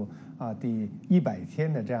进入第100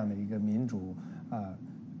天的这样的一个民主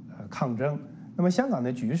抗争。那么香港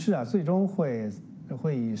的局势最终会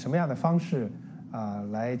以什么样的方式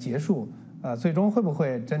来结束？最终会不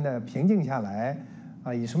会真的平静下来？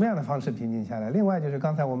以什么样的方式平静下来？另外就是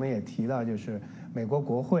刚才我们也提到，就是美国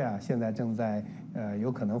国会现在正在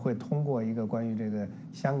有可能会通过一个关于这个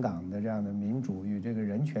香港的这样的民主与这个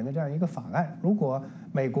人权的这样一个法案。如果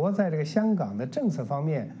美国在这个香港的政策方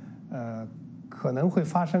面可能会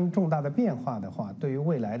发生重大的变化的话，对于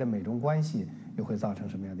未来的美中关系又会造成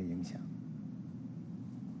什么样的影响？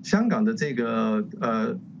香港的这个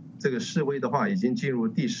示威的话，已经进入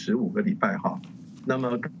第15个礼拜那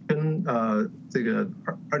么跟这个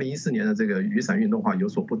2014年的这个雨伞运动有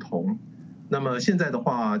所不同。那么现在的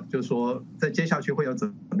话，就是说在接下去会要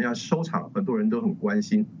怎么样收场，很多人都很关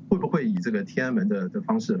心，会不会以这个天安门的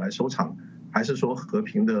方式来收场，还是说和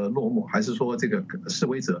平的落幕，还是说这个示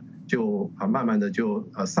威者就慢慢的就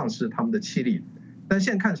丧失他们的气力？但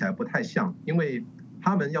现在看起来不太像，因为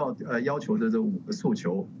他们要求的这5个诉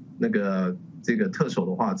求，这个特首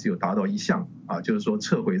的话只有达到1项就是说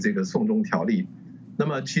撤回这个送中条例。那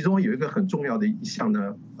么其中有一个很重要的一项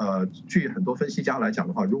呢，据很多分析家来讲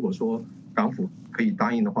的话，如果说港府可以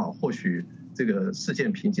答应的话，或许这个事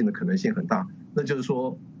件平静的可能性很大。那就是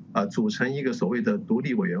说，组成一个所谓的独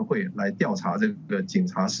立委员会来调查这个警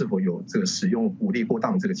察是否有这个使用武力过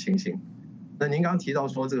当这个情形。那您刚刚提到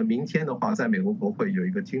说，这个明天的话，在美国国会有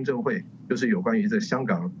一个听证会，就是有关于这个香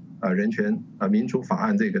港人权民主法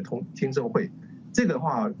案这个听证会。这个的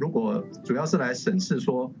话，如果主要是来审视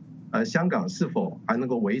说，香港是否还能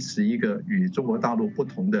够维持一个与中国大陆不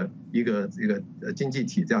同的一个经济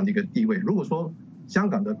体这样的一个地位。如果说香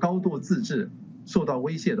港的高度自治受到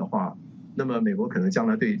威胁的话，那么美国可能将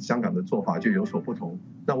来对香港的做法就有所不同。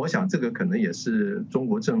那我想这个可能也是中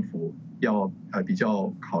国政府要比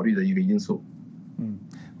较考虑的一个因素。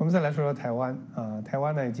我们再来说说台湾台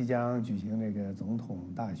湾呢即将举行这个总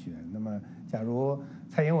统大选。那么，假如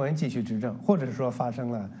蔡英文继续执政，或者是说发生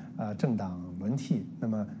了政党轮替，那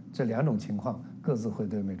么这两种情况各自会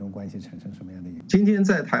对美中关系产生什么样的影响？今天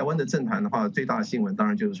在台湾的政坛的话，最大的新闻当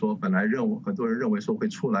然就是说，本来很多人认为说会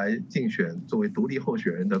出来竞选作为独立候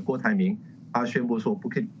选人的郭台铭，他宣布说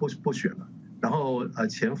不选了。然后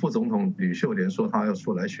前副总统吕秀莲说他要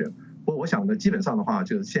出来选。不过我想呢，基本上的话，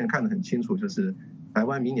就是现在看得很清楚，就是台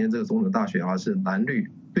湾明年这个总统大选是蓝绿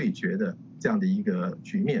对决的这样的一个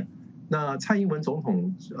局面。那蔡英文总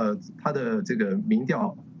统他的这个民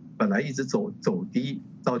调本来一直走低，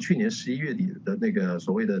到去年11月底的那个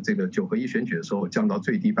所谓的这个9合1选举的时候降到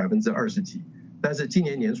最低20%几，但是今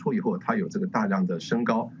年年初以后，他有这个大量的升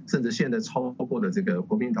高，甚至现在超过了这个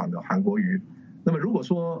国民党的韩国瑜。那么如果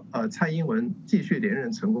说蔡英文继续连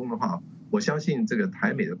任成功的话，我相信这个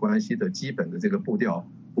台美的关系的基本的这个步调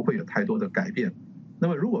不会有太多的改变。那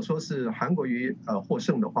么如果说是韩国瑜获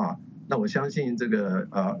胜的话，那我相信这个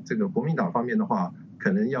国民党方面的话，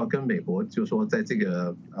可能要跟美国就是说在这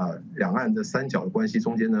个两岸的三角的关系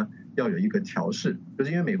中间呢，要有一个调试，就是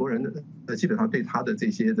因为美国人基本上对他的这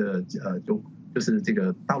些的就是这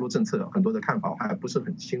个大陆政策很多的看法还不是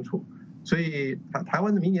很清楚。所以台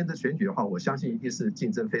湾的明年的选举的话，我相信一定是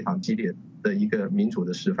竞争非常激烈的一个民主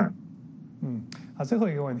的示范。好，最后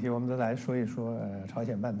一个问题，我们再来说一说朝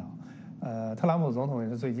鲜半岛。特朗普总统也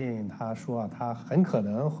是最近他说他很可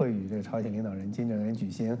能会与这个朝鲜领导人金正恩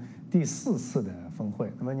举行第4次的峰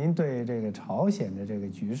会。那么您对这个朝鲜的这个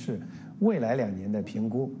局势未来2年的评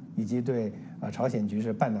估，以及对朝鲜局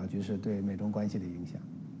势、半岛局势对美中关系的影响？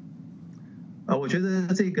我觉得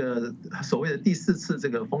这个所谓的第4次这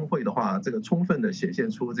个峰会的话，这个充分的显现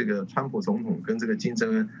出这个川普总统跟这个金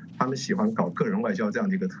正恩他们喜欢搞个人外交这样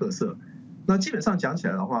的一个特色。那基本上讲起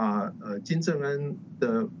来的话，金正恩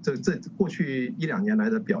的这过去1、2年来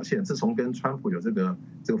的表现，自从跟川普有这个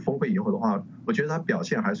峰会以后的话，我觉得他表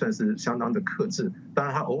现还算是相当的克制。当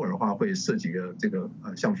然，他偶尔的话会射几个这个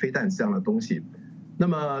像飞弹这样的东西。那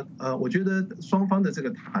么我觉得双方的这个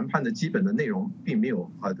谈判的基本的内容并没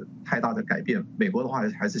有太大的改变。美国的话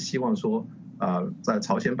还是希望说在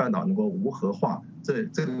朝鲜半岛能够无核化，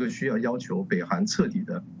这个需要求北韩彻底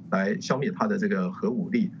的来消灭它的这个核武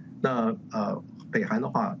力。那北韩的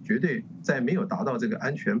话，绝对在没有达到这个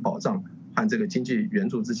安全保障和这个经济援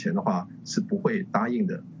助之前的话，是不会答应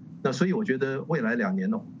的。那所以我觉得未来2年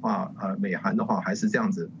的话，美韩的话还是这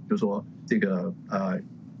样子，就是说这个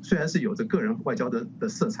虽然是有着个人外交的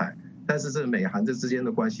色彩，但是这美韩之间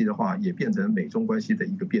的关系的话，也变成美中关系的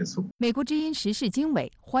一个变数。美国之音时事经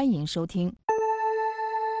纬，欢迎收听。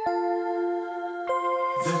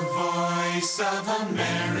The Voice of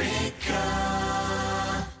America。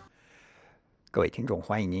各位听众，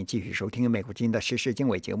欢迎您继续收听美国之音的时事经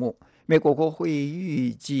纬节目。美国国会预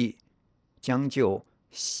计将就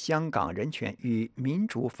香港人权与民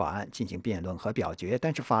主法案进行辩论和表决，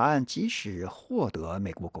但是法案即使获得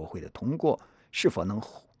美国国会的通过，是否能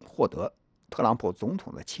获得特朗普总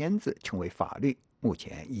统的签字成为法律，目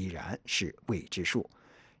前依然是未知数。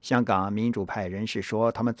香港民主派人士说，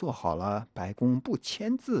他们做好了白宫不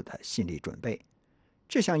签字的心理准备。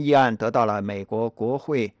这项议案得到了美国国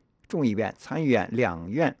会众议院、参议院2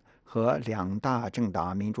院和2大政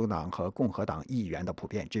党民主党和共和党议员的普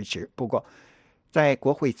遍支持。不过，在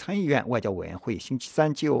国会参议院外交委员会星期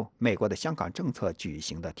3就美国的香港政策举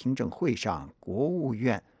行的听证会上，国务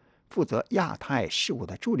院负责亚太事务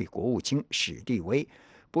的助理国务卿史蒂威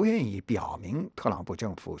不愿意表明特朗普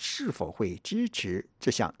政府是否会支持这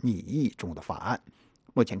项拟议中的法案。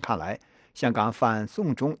目前看来，香港反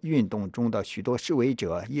送中运动中的许多示威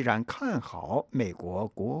者依然看好美国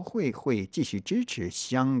国会会继续支持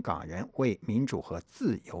香港人为民主和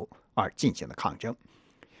自由而进行的抗争。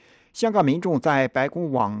香港民众在白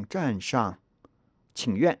宫网站上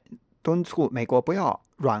请愿，敦促美国不要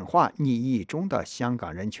软化拟议中的香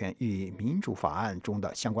港人权与民主法案中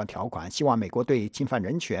的相关条款，希望美国对侵犯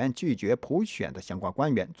人权、拒绝普选的相关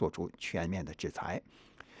官员做出全面的制裁。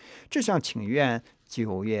这项请愿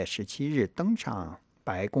9月17日登上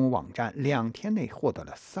白宫网站2天内获得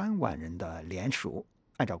了3万人的联署。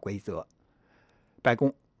按照规则，白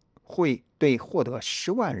宫会对获得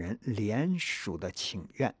10万人联署的请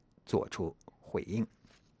愿做出回应。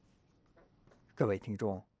各位听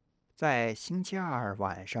众，在星期二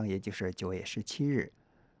晚上，也就是9月17日，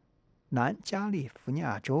南加利福尼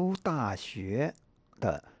亚州大学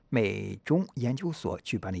的美中研究所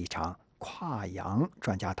举办了一场跨洋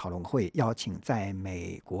专家讨论会，邀请在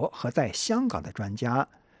美国和在香港的专家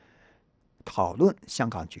讨论香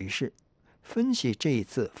港局势，分析这一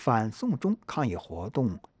次反送中抗议活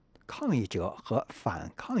动抗议者和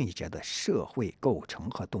反抗议者的社会构成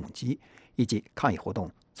和动机，以及抗议活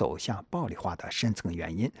动走向暴力化的深层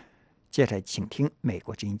原因。接着请听美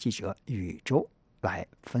国之音记者宇宙来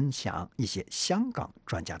分享一些香港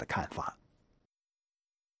专家的看法。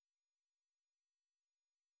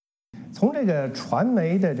从这个传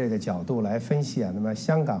媒的这个角度来分析啊，那么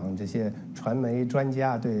香港这些传媒专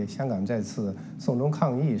家对香港这次送中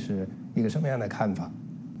抗议是一个什么样的看法？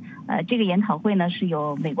这个研讨会呢是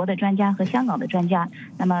有美国的专家和香港的专家。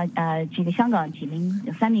那么这个香港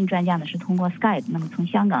有3名专家呢是通过 Skype， 那么从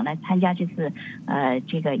香港来参加这次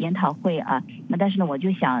这个研讨会啊。那但是呢，我就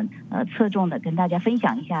想侧重的跟大家分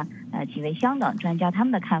享一下几位香港专家他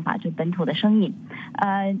们的看法，就本土的声音。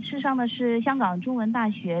事实上呢，是香港中文大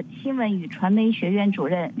学新闻与传媒学院主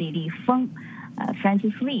任李立峰。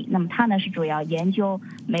Francis Lee， 那么他呢是主要研究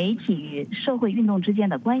媒体与社会运动之间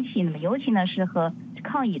的关系，那么尤其呢是和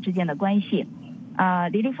抗议之间的关系。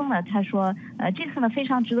李立峰呢他说，这次呢非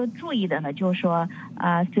常值得注意的呢，就是说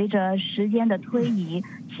随着时间的推移，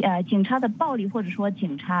警察的暴力或者说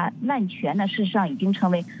警察滥权呢，事实上已经成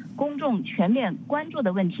为公众全面关注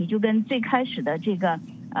的问题，就跟最开始的这个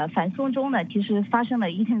反送中呢，其实发生了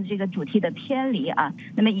一定这个主题的偏离啊。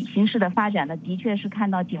那么以形势的发展呢，的确是看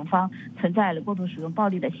到警方存在了过度使用暴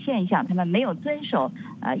力的现象，他们没有遵守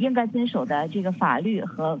应该遵守的这个法律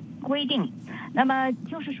和规定。那么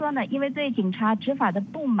就是说呢，因为对警察执法的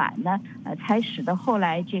不满呢，才使得后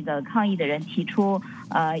来这个抗议的人提出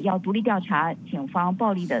要独立调查警方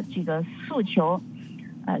暴力的这个诉求。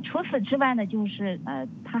除此之外呢，就是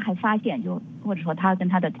他还发现，或者说他跟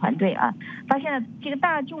他的团队发现了这个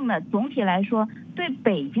大众呢，总体来说对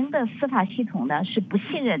北京的司法系统呢是不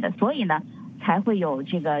信任的，所以呢才会有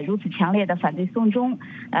这个如此强烈的反对送中。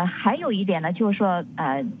还有一点呢，就是说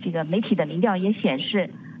这个媒体的民调也显示，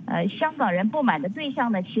香港人不满的对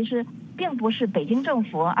象呢，其实并不是北京政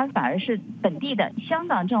府，而反而是本地的香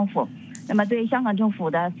港政府。那么对香港政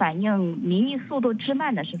府的反应民意速度之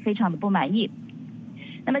慢呢，是非常的不满意。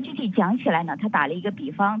那么具体讲起来呢，他打了一个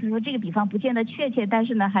比方，他说这个比方不见得确切，但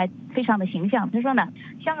是呢还非常的形象。他说呢，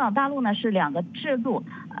香港大陆呢是2个制度，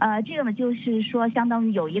这个呢就是说相当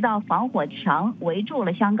于有一道防火墙围住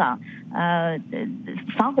了香港，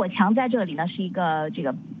防火墙在这里呢是一个这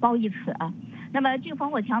个褒义词啊。那么这个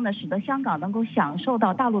防火墙呢，使得香港能够享受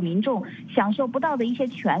到大陆民众享受不到的一些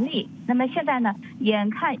权利。那么现在呢，眼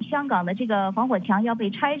看香港的这个防火墙要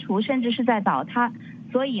被拆除，甚至是在倒塌。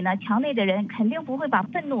所以呢，墙内的人肯定不会把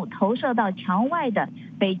愤怒投射到墙外的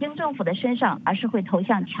北京政府的身上，而是会投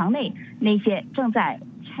向墙内那些正在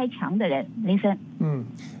拆墙的人。林森，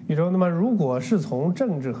宇宙。那么，如果是从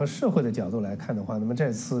政治和社会的角度来看的话，那么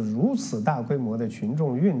这次如此大规模的群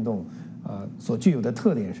众运动，所具有的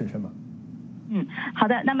特点是什么？好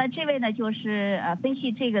的。那么这位呢，就是分析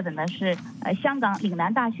这个的呢是香港岭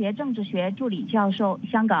南大学政治学助理教授，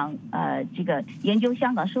香港这个研究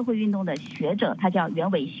香港社会运动的学者，他叫袁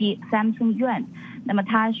伟希 Samson Yuan。那么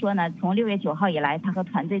他说呢，从6月9号以来，他和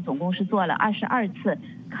团队总共是做了22次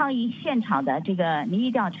抗议现场的这个民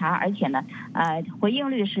意调查，而且呢，回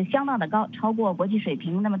应率是相当的高，超过国际水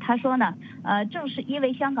平。那么他说呢，正是因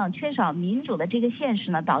为香港缺少民主的这个现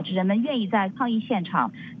实呢，导致人们愿意在抗议现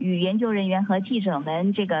场与研究人员和记者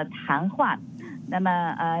们这个谈话。那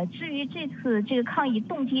么至于这次这个抗议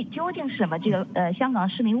动机究竟是什么，这个香港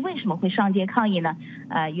市民为什么会上街抗议呢？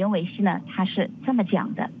袁伟希呢，他是这么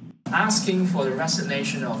讲的。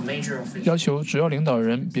要求主要领导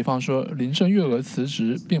人，比方说林郑月娥辞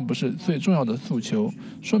职，并不是最重要的诉求，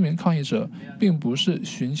说明抗议者并不是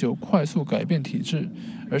寻求快速改变体制，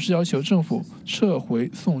而是要求政府撤回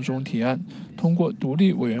送中提案，通过独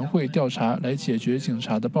立委员会调查来解决警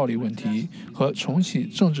察的暴力问题和重启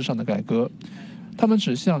政治上的改革。他们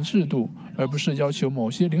指向制度，而不是要求某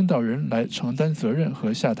些领导人来承担责任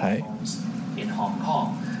和下台。In Hong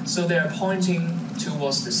Kong, so they are pointing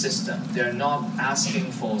towards the system. They're not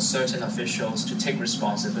asking for certain officials to take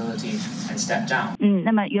responsibility and step down.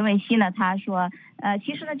 那么袁伟希呢，他说，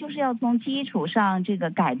其实呢，就是要从基础上这个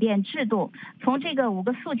改变制度。从这个5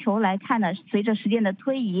个诉求来看呢，随着时间的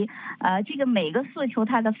推移，这个每个诉求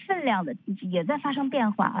它的分量的也在发生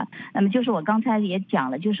变化。那么就是我刚才也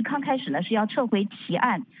讲了，就是刚开始呢是要撤回提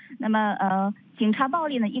案，那么警察暴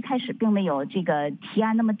力呢一开始并没有这个提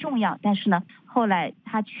案那么重要，但是呢后来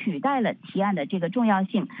它取代了提案的这个重要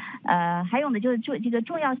性。还有呢就是这个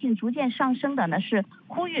重要性逐渐上升的呢是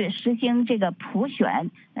呼吁实行这个普选，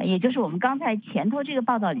也就是我们刚才前头这个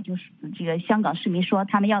报道里就是这个香港市民说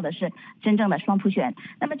他们要的是真正的双普选。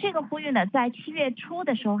那么这个呼吁呢在7月初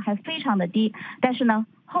的时候还非常的低，但是呢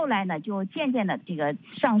后来呢就渐渐的这个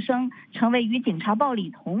上升，成为与警察暴力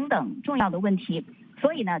同等重要的问题。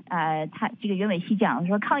所以呢，他这个袁伟希讲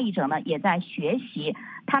说，抗议者呢也在学习，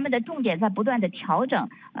他们的重点在不断的调整，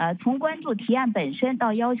从关注提案本身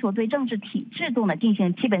到要求对政治制度呢进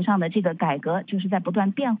行基本上的这个改革，就是在不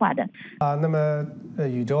断变化的。那么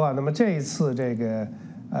宇宙那么这一次这个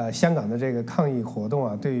香港的这个抗议活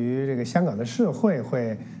动对于这个香港的社会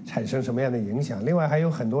会产生什么样的影响？另外还有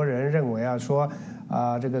很多人认为说。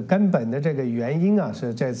这个根本的这个原因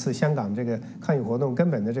是这次香港这个抗议活动根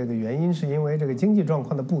本的这个原因是因为这个经济状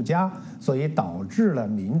况的不佳，所以导致了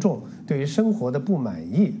民众对于生活的不满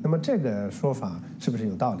意。那么这个说法是不是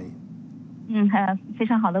有道理？非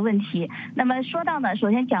常好的问题。那么说到呢，首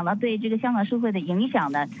先讲到对这个香港社会的影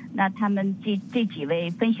响呢，那他们这几位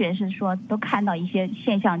分析人士说都看到一些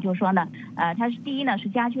现象，就是说呢，它是第一呢是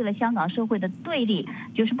加剧了香港社会的对立，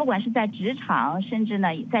就是不管是在职场，甚至呢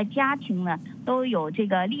在家庭呢，都有这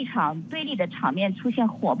个立场对立的场面出现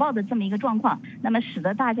火爆的这么一个状况，那么使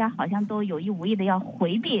得大家好像都有意无意的要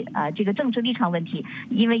回避这个政治立场问题，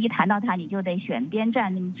因为一谈到它你就得选边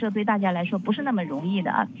站，那么这对大家来说不是那么容易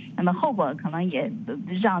的那么后果可能也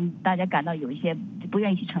让大家感到有一些不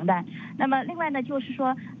愿意去承担。那么另外呢，就是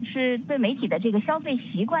说是对媒体的这个消费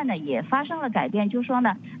习惯呢也发生了改变，就是说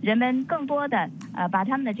呢，人们更多的把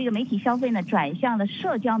他们的这个媒体消费呢转向了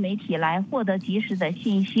社交媒体来获得及时的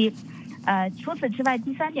信息。除此之外，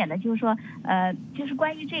第3点呢，就是说，就是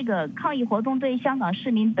关于这个抗议活动对香港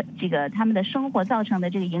市民的这个他们的生活造成的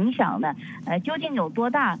这个影响呢，究竟有多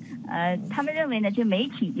大？他们认为呢，这媒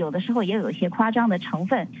体有的时候也有一些夸张的成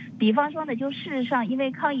分。比方说呢，就事实上，因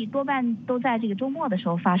为抗议多半都在这个周末的时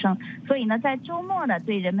候发生，所以呢，在周末呢，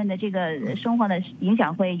对人们的这个生活的影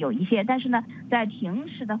响会有一些。但是呢，在平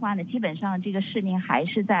时的话呢，基本上这个市民还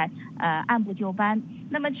是在按部就班。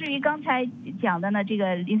那么至于刚才讲的呢，这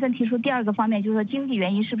个林森提出第2个方面，就是说经济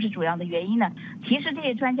原因是不是主要的原因呢？其实这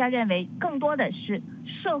些专家认为更多的是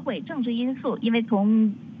社会政治因素，因为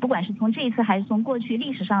不管是从这一次还是从过去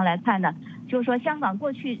历史上来看呢，就是说香港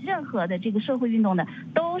过去任何的这个社会运动呢，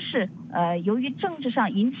都是由于政治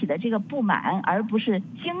上引起的这个不满，而不是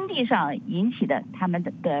经济上引起的他们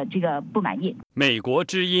的这个不满意。美国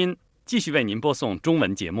之音继续为您播送中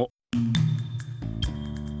文节目。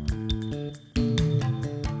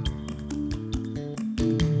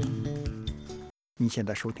您现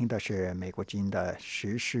在收听的是美国之音的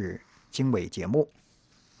时事经纬节目。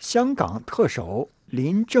香港特首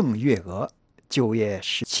林郑月娥9月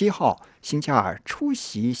17号星期二出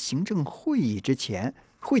席行政会议之前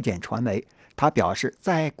会见传媒，他表示，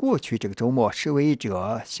在过去这个周末，示威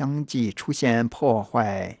者相继出现破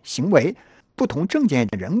坏行为，不同政见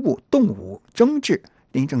的人物动武争执。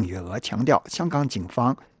林郑月娥强调，香港警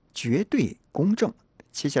方绝对公正。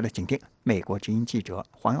接下来请听美国之音记者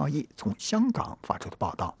黄耀义从香港发出的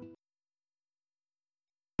报道。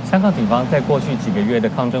香港警方在过去几个月的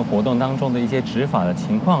抗争活动当中的一些执法的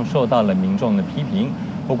情况受到了民众的批评。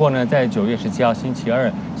不过呢，在9月17号星期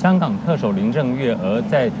二，香港特首林郑月娥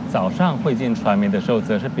在早上会见传媒的时候，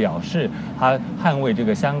则是表示她捍卫这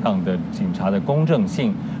个香港的警察的公正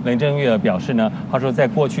性。林郑月娥表示呢，她说在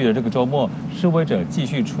过去的这个周末，示威者继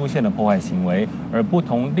续出现了破坏行为，而不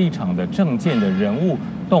同立场的政见的人物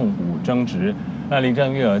动武争执。那林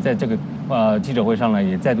郑月娥在这个记者会上呢，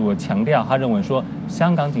也再度强调，她认为说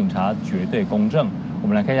香港警察绝对公正。我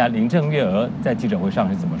们来看一下林郑月娥在记者会上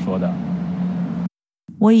是怎么说的。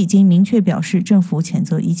我已经明确表示，政府谴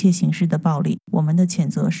责一切形式的暴力，我们的谴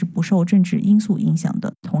责是不受政治因素影响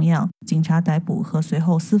的。同样，警察逮捕和随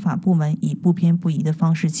后司法部门以不偏不倚的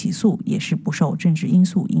方式起诉，也是不受政治因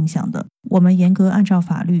素影响的。我们严格按照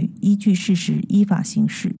法律，依据事实依法行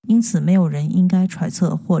事，因此没有人应该揣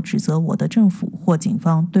测或指责我的政府或警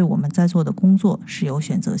方对我们在做的工作是有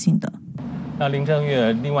选择性的。那林郑月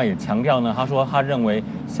娥另外也强调呢，她说她认为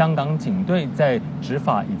香港警队在执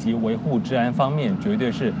法以及维护治安方面绝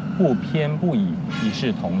对是不偏不倚，一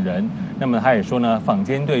视同仁。那么他也说呢，坊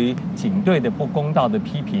间对于警队的不公道的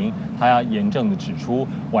批评，他要严正的指出，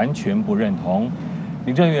完全不认同。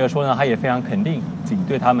林郑月娥说呢，他也非常肯定警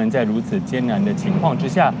队他们在如此艰难的情况之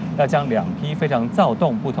下，要将两批非常躁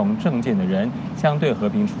动、不同政见的人相对和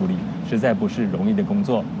平处理，实在不是容易的工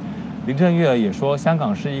作。林郑月娥也说，香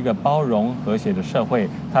港是一个包容和谐的社会，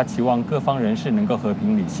她期望各方人士能够和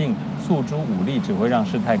平理性，诉诸武力只会让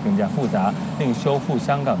事态更加复杂，令修复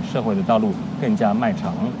香港社会的道路更加漫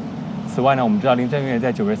长。此外呢，我们知道林郑月娥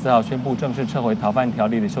在9月4号宣布正式撤回逃犯条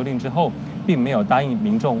例的修订之后，并没有答应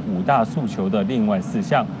民众5大诉求的另外4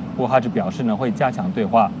项，不过他只表示呢会加强对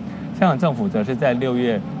话。香港政府则是在9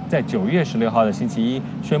月16号的星期一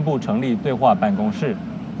宣布成立对话办公室。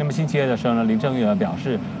那么星期二的时候呢，林郑月娥表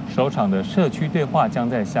示，首场的社区对话将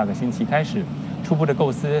在下个星期开始。初步的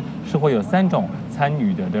构思是会有3种参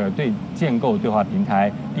与的建构对话平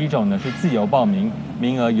台。第一种呢是自由报名，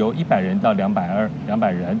名额由100人到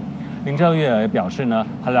200人。林郑月娥表示呢，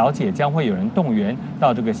他了解将会有人动员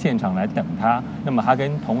到这个现场来等他，那么他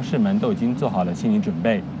跟同事们都已经做好了心理准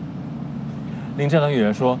备。林郑月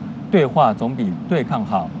娥说，对话总比对抗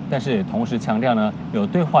好，但是也同时强调呢，有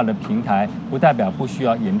对话的平台不代表不需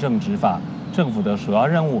要严正执法，政府的首要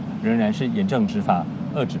任务仍然是严正执法，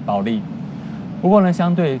遏止暴力。不过呢，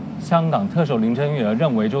相对香港特首林郑月娥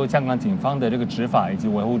认为，就是香港警方的这个执法以及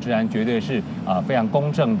维护治安绝对是非常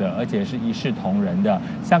公正的，而且是一视同仁的。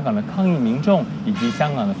香港的抗议民众以及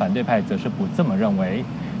香港的反对派则是不这么认为。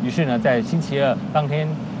于是呢，在星期二当天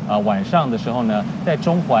晚上的时候呢，在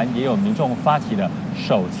中环也有民众发起了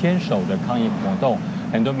手牵手的抗议活动。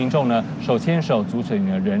很多民众呢手牵手组成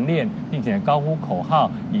人链，并且高呼口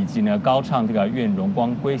号，以及呢高唱这个愿荣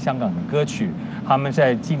光归香港的歌曲。他们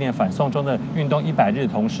在纪念反送中的运动100日的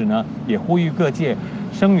同时呢，也呼吁各界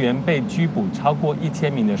声援被拘捕超过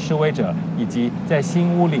1000名的示威者，以及在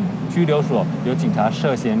新屋岭拘留所有警察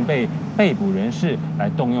涉嫌被捕人士来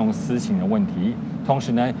动用私刑的问题。同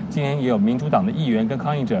时呢，今天也有民主党的议员跟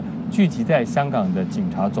抗议者聚集在香港的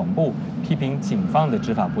警察总部，批评警方的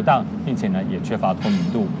执法不当，并且呢也缺乏透明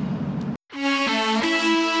度。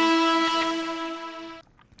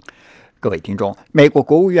各位听众，美国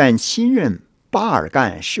国务院新任巴尔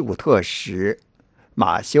干事务特使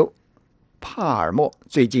马修·帕尔默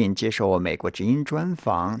最近接受美国之音专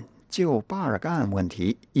访，就巴尔干问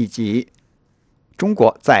题以及中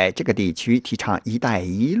国在这个地区提倡“一带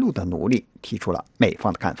一路”的努力，提出了美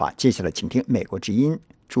方的看法。接下来，请听美国之音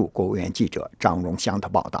驻国务院记者张荣香的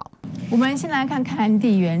报道。我们先来看看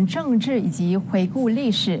地缘政治以及回顾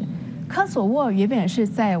历史。科索沃原本是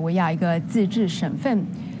塞尔维亚一个自治省份，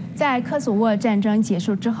在科索沃战争结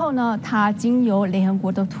束之后呢，它经由联合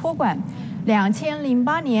国的托管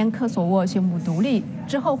，2008年科索沃宣布独立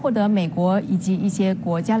之后，获得美国以及一些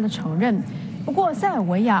国家的承认。不过，塞尔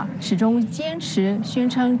维亚始终坚持宣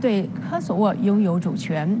称对科索沃拥有主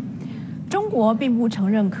权。中国并不承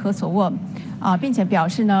认科索沃，并且表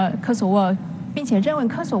示呢，并且认为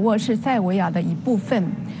科索沃是塞尔维亚的一部分。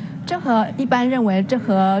一般认为，这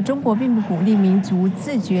和中国并不鼓励民族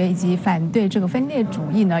自决以及反对这个分裂主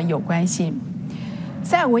义呢有关系。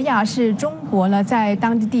塞尔维亚是中国呢在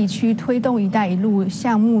当地地区推动“一带一路”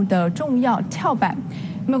项目的重要跳板。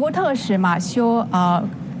美国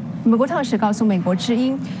特使告诉美国之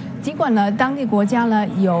音，尽管呢当地国家呢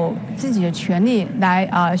有自己的权利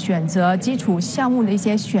来选择基础项目的一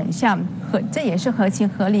些选项，这也是合情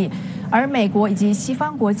合理。而美国以及西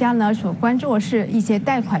方国家呢所关注的是一些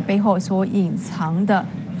贷款背后所隐藏的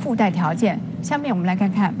附带条件。下面我们来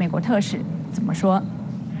看看美国特使怎么说。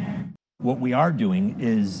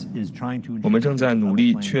我们正在努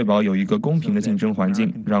力确保有一个公平的竞争环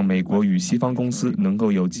境，让美国与西方公司能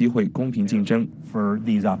够有机会公平竞争。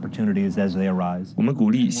我们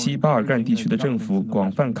鼓励西巴尔干地区的政府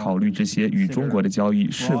广泛考虑这些与中国的交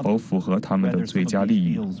易是否符合他们的最佳利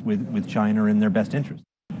益。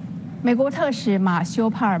美国特使马修·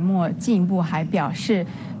帕尔默进一步还表示，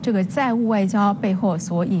这个债务外交背后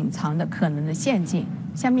所隐藏的可能的陷阱。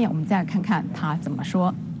下面我们再来看看他怎么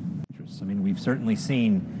说。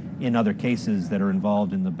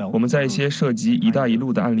我们在一些涉及“一带一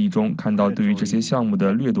路”的案例中看到，对于这些项目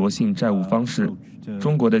的掠夺性债务方式，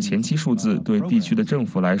中国的前期数字对地区的政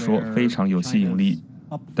府来说非常有吸引力。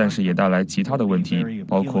但是也带来其他的问题，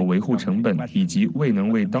包括维护成本以及未能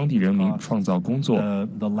为当地人民创造工作。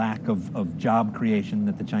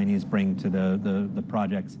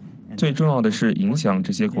最重要的是，影响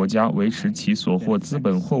这些国家维持其所获资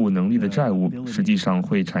本货物能力的债务，实际上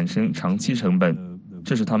会产生长期成本，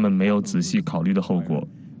这是他们没有仔细考虑的后果。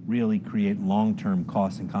另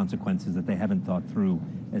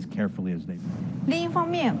一方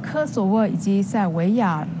面，科索沃以及塞尔维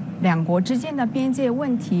亚两国之间的边界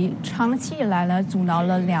问题长期以来呢，阻挠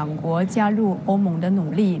了两国加入欧盟的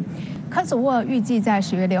努力。科索沃预计在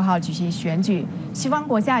10月6号举行选举，西方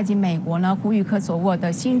国家以及美国呢，呼吁科索沃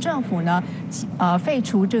的新政府呢，废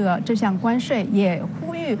除这项关税，也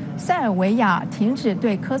呼吁塞尔维亚停止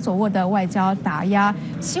对科索沃的外交打压，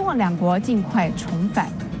希望两国尽快重返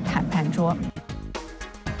谈判桌。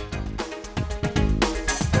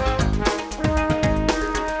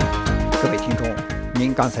各位听众，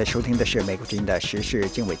您刚才收听的是美国之音的时事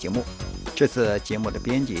经纬节目。这次节目的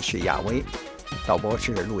编辑是亚威，导播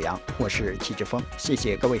是陆阳，我是齐志峰。谢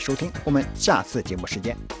谢各位收听，我们下次节目时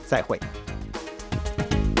间再会。